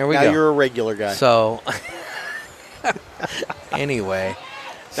there. and there we now go. You're a regular guy. So, anyway. Now,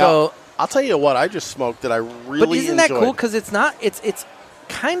 So, I'll tell you what I just smoked that I really but isn't that enjoyed. cool? Because it's not, it's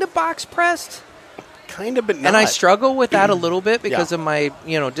kind of box pressed. Kind of, but not. And I struggle with that a little bit because Yeah. of my,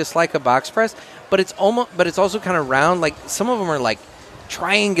 dislike of box press. But it's also kind of round. Like some of them are like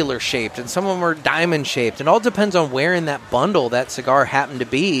triangular shaped, and some of them are diamond shaped. It all depends on where in that bundle that cigar happened to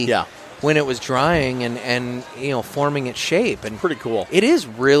be. Yeah. When it was drying and forming its shape. And Pretty cool. it is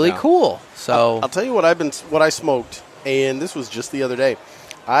really Yeah. cool. So I'll tell you what I smoked, and this was just the other day.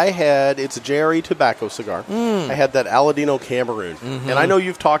 It's a JRE tobacco cigar. I had that Aladino Cameroon, and I know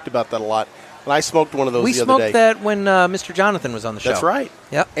you've talked about that a lot. And I smoked one of those we the other day. smoked that when Mr. Jonathan was on the show. That's right.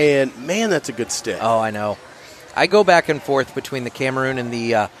 Yep. And man, that's a good stick. Oh, I know. I go back and forth between the Cameroon and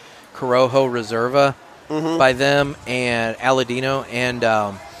the Corojo Reserva by them and Aladino, and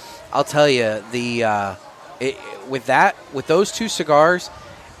I'll tell you with those two cigars,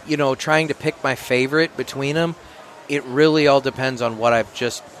 trying to pick my favorite between them, it really all depends on what I've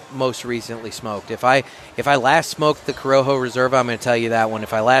just most recently smoked. If I last smoked the Corojo Reserva, I'm going to tell you that one.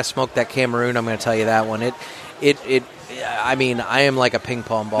 If I last smoked that Cameroon, I'm going to tell you that one. I mean, I am like a ping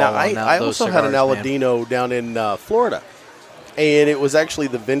pong ball. Now, on I those also had an cigars, man. Aladino down in Florida, and it was actually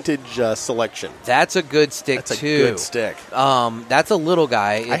the vintage selection. That's a good stick That's a too. good stick. That's a little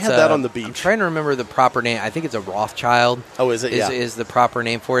guy. I had that on the beach. I'm trying to remember the proper name. I think it's a Rothschild. Oh, is it? Yeah. Is the proper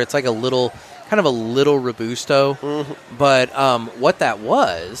name for it? It's like a little Robusto. But what that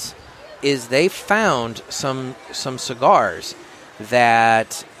was is they found some cigars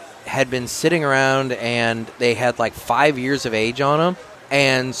that had been sitting around and they had like 5 years of age on them,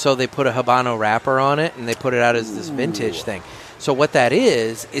 and so they put a Habano wrapper on it and they put it out as this vintage thing. So what that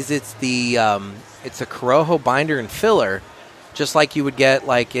is it's the it's a Corojo binder and filler, just like you would get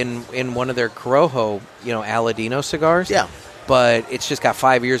like in one of their Corojo Aladino cigars. Yeah. But it's just got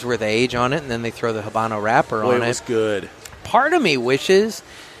 5 years worth of age on it, and then they throw the Habano wrapper Boy, on it it. was good. Part of me wishes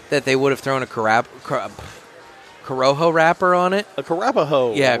that they would have thrown a Corojo wrapper on it. A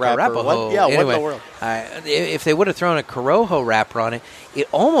Carapaho Yeah, wrapper. Carapaho. What? Yeah, Anyway, what in the world? If they would have thrown a Corojo wrapper on it, it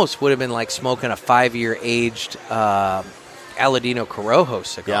almost would have been like smoking a 5-year aged Aladino Corojo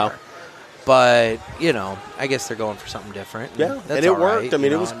cigar. Yeah. But, I guess they're going for something different. Yeah, That's and it all right, worked. I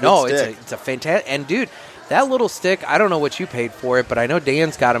mean, it was a good No, stick. it's a fantastic. And, dude, that little stick, I don't know what you paid for it, but I know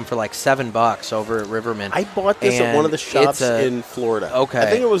Dan's got them for like $7 over at Riverman. I bought this at one of the shops in Florida. Okay. I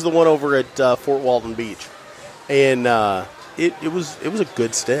think it was the one over at Fort Walton Beach. And it was a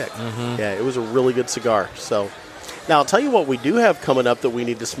good stick. Yeah, it was a really good cigar. So now I'll tell you what we do have coming up that we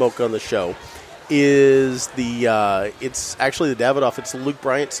need to smoke on the show is it's actually the Davidoff. It's the Luke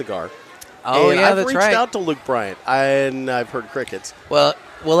Bryant cigar. Oh, and yeah, I've that's reached right. out to Luke Bryant, and I've heard crickets. Well,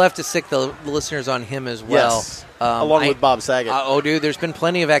 we'll have to sick the listeners on him as well. Yes, along with Bob Saget. Dude, there's been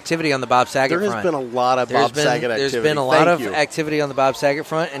plenty of activity on the Bob Saget There has front. been a lot of Bob Saget activity. There's been a lot Thank of you. activity on the Bob Saget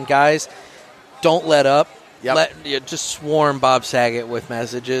front, and guys, don't let up. Yep. Just swarm Bob Saget with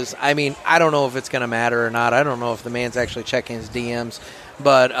messages. I mean, I don't know if it's going to matter or not. I don't know if the man's actually checking his DMs,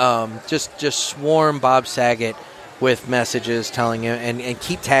 but just swarm Bob Saget with messages telling him and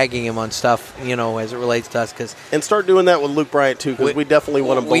keep tagging him on stuff, as it relates to us. And start doing that with Luke Bryant, too, because we definitely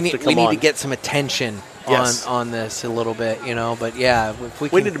want them both to come we need on. to get some attention Yes. on this a little bit, But, yeah, if we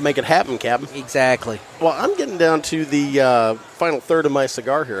We can. need to make it happen, Captain. Exactly. Well, I'm getting down to the final third of my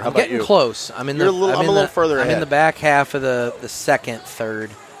cigar here. How I'm about getting you? close. I'm I'm a little further I'm in ahead. the back half of the second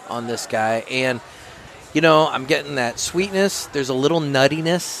third on this guy, and I'm getting that sweetness. There's a little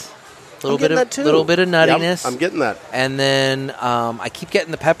nuttiness, I'm getting that too. little bit of Yeah, nuttiness. I'm getting that. And then I keep getting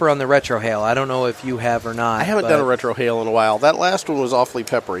the pepper on the retrohale. I don't know if you have or not. I haven't done a retrohale in a while. That last one was awfully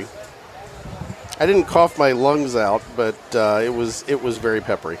peppery. I didn't cough my lungs out, but it was very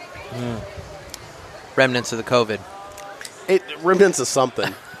peppery. remnants of the COVID. It remnants of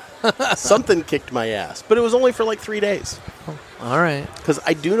something. Something kicked my ass, but it was only for like 3 days. All right. Because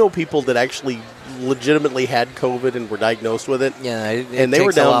I do know people that actually legitimately had COVID and were diagnosed with it. Yeah, and they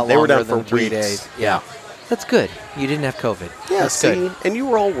were down. They were down for 3 weeks. days. Yeah. That's good. You didn't have COVID. Yeah, That's good. and you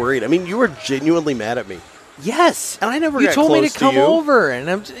were all worried. I mean, you were genuinely mad at me. Yes. And I never You got told me close to come you. over, and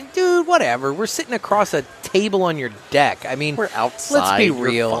I'm dude, whatever. We're sitting across a table on your deck. I mean, We're outside. let's be You're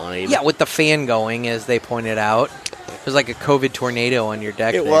real. fine. Yeah, with the fan going, as they pointed out. There's like a COVID tornado on your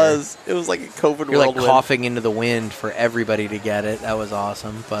deck. It there. was. It was like a COVID You're like whirlwind. coughing into the wind for everybody to get it. That was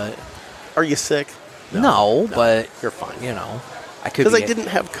awesome, but Are you sick? no, but You're fine. you know, I could Because be I didn't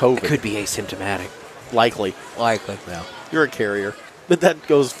have COVID. I could be asymptomatic. Likely. Likely. Yeah. You're a carrier. But that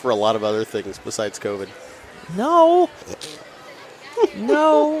goes for a lot of other things besides COVID. No.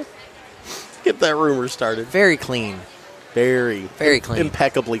 No. Get that rumor started. Very clean. Very clean.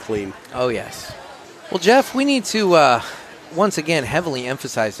 Impeccably clean. Oh, yes. Well, Jeff, we need to, once again, heavily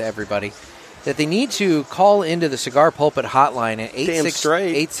emphasize to everybody that they need to call into the Cigar Pulpit hotline at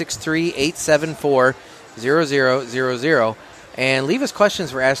 863-874-0000 and leave us questions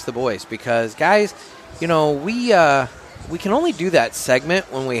for Ask the Boys. Because, guys, you know, we can only do that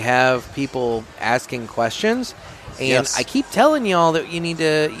segment when we have people asking questions. And Yes. I keep telling y'all that you need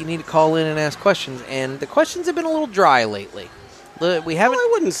to call in and ask questions. And the questions have been a little dry lately. We haven't. I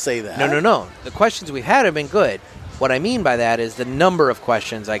wouldn't say that. No. The questions we've had have been good. What I mean by that is the number of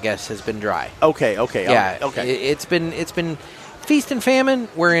questions, I guess, has been dry. Okay. Yeah. Okay. It's been feast and famine.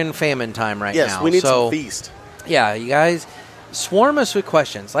 We're in famine time right now. Yes, we need some feast. Yeah, you guys, swarm us with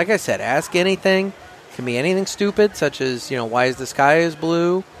questions. Like I said, ask anything. Can be anything stupid, such as, why is the sky is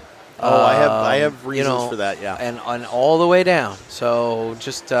blue? Oh, I have reasons for that, yeah. And all the way down. So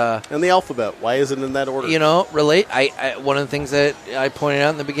just And the alphabet. Why isn't it in that order? relate. I one of the things that I pointed out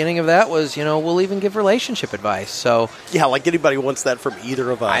in the beginning of that was, we'll even give relationship advice. So Yeah, like anybody wants that from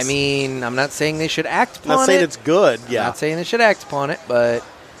either of us. I mean, I'm not saying they should act upon I'm not saying it. it's good. Yeah. I'm not saying they should act upon it, but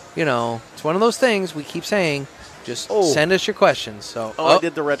it's one of those things we keep saying. Just send us your questions. So I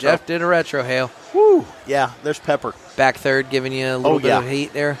did the retro. Jeff did a retro hail. Woo. Yeah, there's pepper. Back third, giving you a little bit of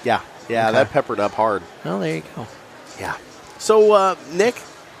heat there. Yeah, Okay. that peppered up hard. Well, there you go. Yeah. So, Nick,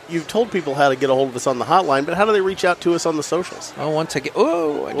 you've told people how to get a hold of us on the hotline, but how do they reach out to us on the socials? Oh, once again.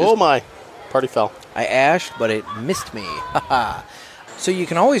 Oh, my. Party fell. I ashed, but it missed me. So you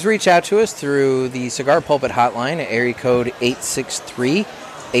can always reach out to us through the Cigar Pulpit hotline at area code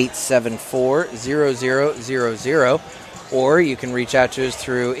 863-874-0000. Or you can reach out to us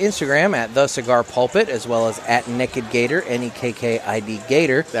through Instagram at The Cigar Pulpit, as well as at Naked Gator, NEKKID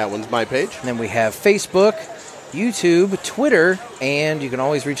Gator. That one's my page. And then we have Facebook, YouTube, Twitter, and you can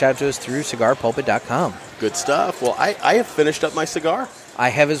always reach out to us through cigarpulpit.com. Good stuff. Well, I have finished up my cigar. I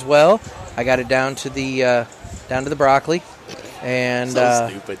have as well. I got it down to the broccoli, and So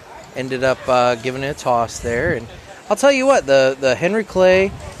stupid. ended up giving it a toss there. And I'll tell you what, the Henry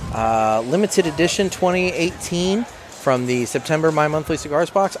Clay limited edition 2018 from the September My Monthly Cigars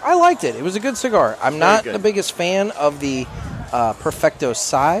box, I liked it. It was a good cigar. I'm not the biggest fan of the Perfecto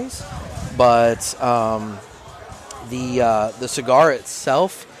size, but the cigar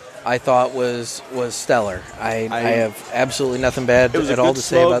itself I thought was stellar. I have absolutely nothing bad at all to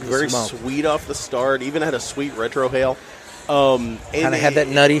say about the very smoke. sweet off the start. Even had a sweet retro hail. Kind of had that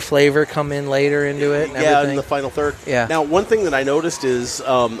nutty flavor come in later into it. And everything. In the final third. Yeah. Now, one thing that I noticed is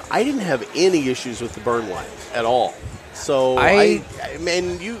I didn't have any issues with the burn line at all. So I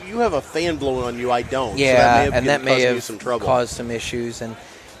mean, you have a fan blowing on you. I don't. Yeah, so that may have some trouble. caused some issues, and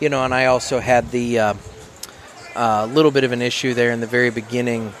and I also had the little bit of an issue there in the very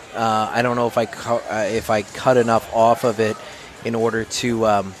beginning. I don't know if I cut enough off of it in order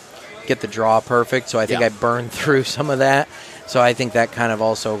to get the draw perfect. So I think I burned through some of that. So I think that kind of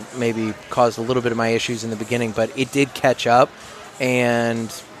also maybe caused a little bit of my issues in the beginning, but it did catch up.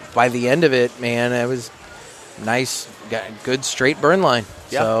 And by the end of it, man, it was nice, got good straight burn line.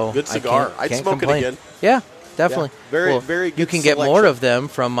 Yeah, so good cigar. I'd smoke complain. it again. Yeah, definitely. Yeah, very good You can get more of them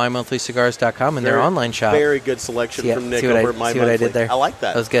from mymonthlycigars.com in their online shop. Very good selection from Nick over at My See Monthly. what I did there? I like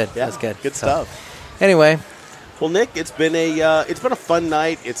that. That was good. Yeah, That was good. Good stuff. Anyway, well, Nick, it's been a fun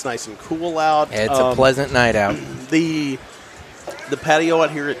night. It's nice and cool out. it's a pleasant night out. The patio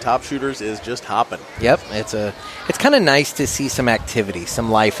out here at Top Shooters is just hopping. Yep, it's kind of nice to see some activity,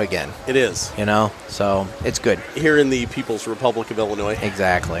 some life again. It is. So it's good. Here in the People's Republic of Illinois.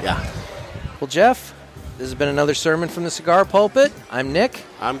 Exactly. Yeah. Well, Jeff, this has been another sermon from the Cigar Pulpit. I'm Nick.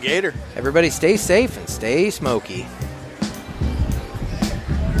 I'm Gator. Everybody stay safe and stay smoky.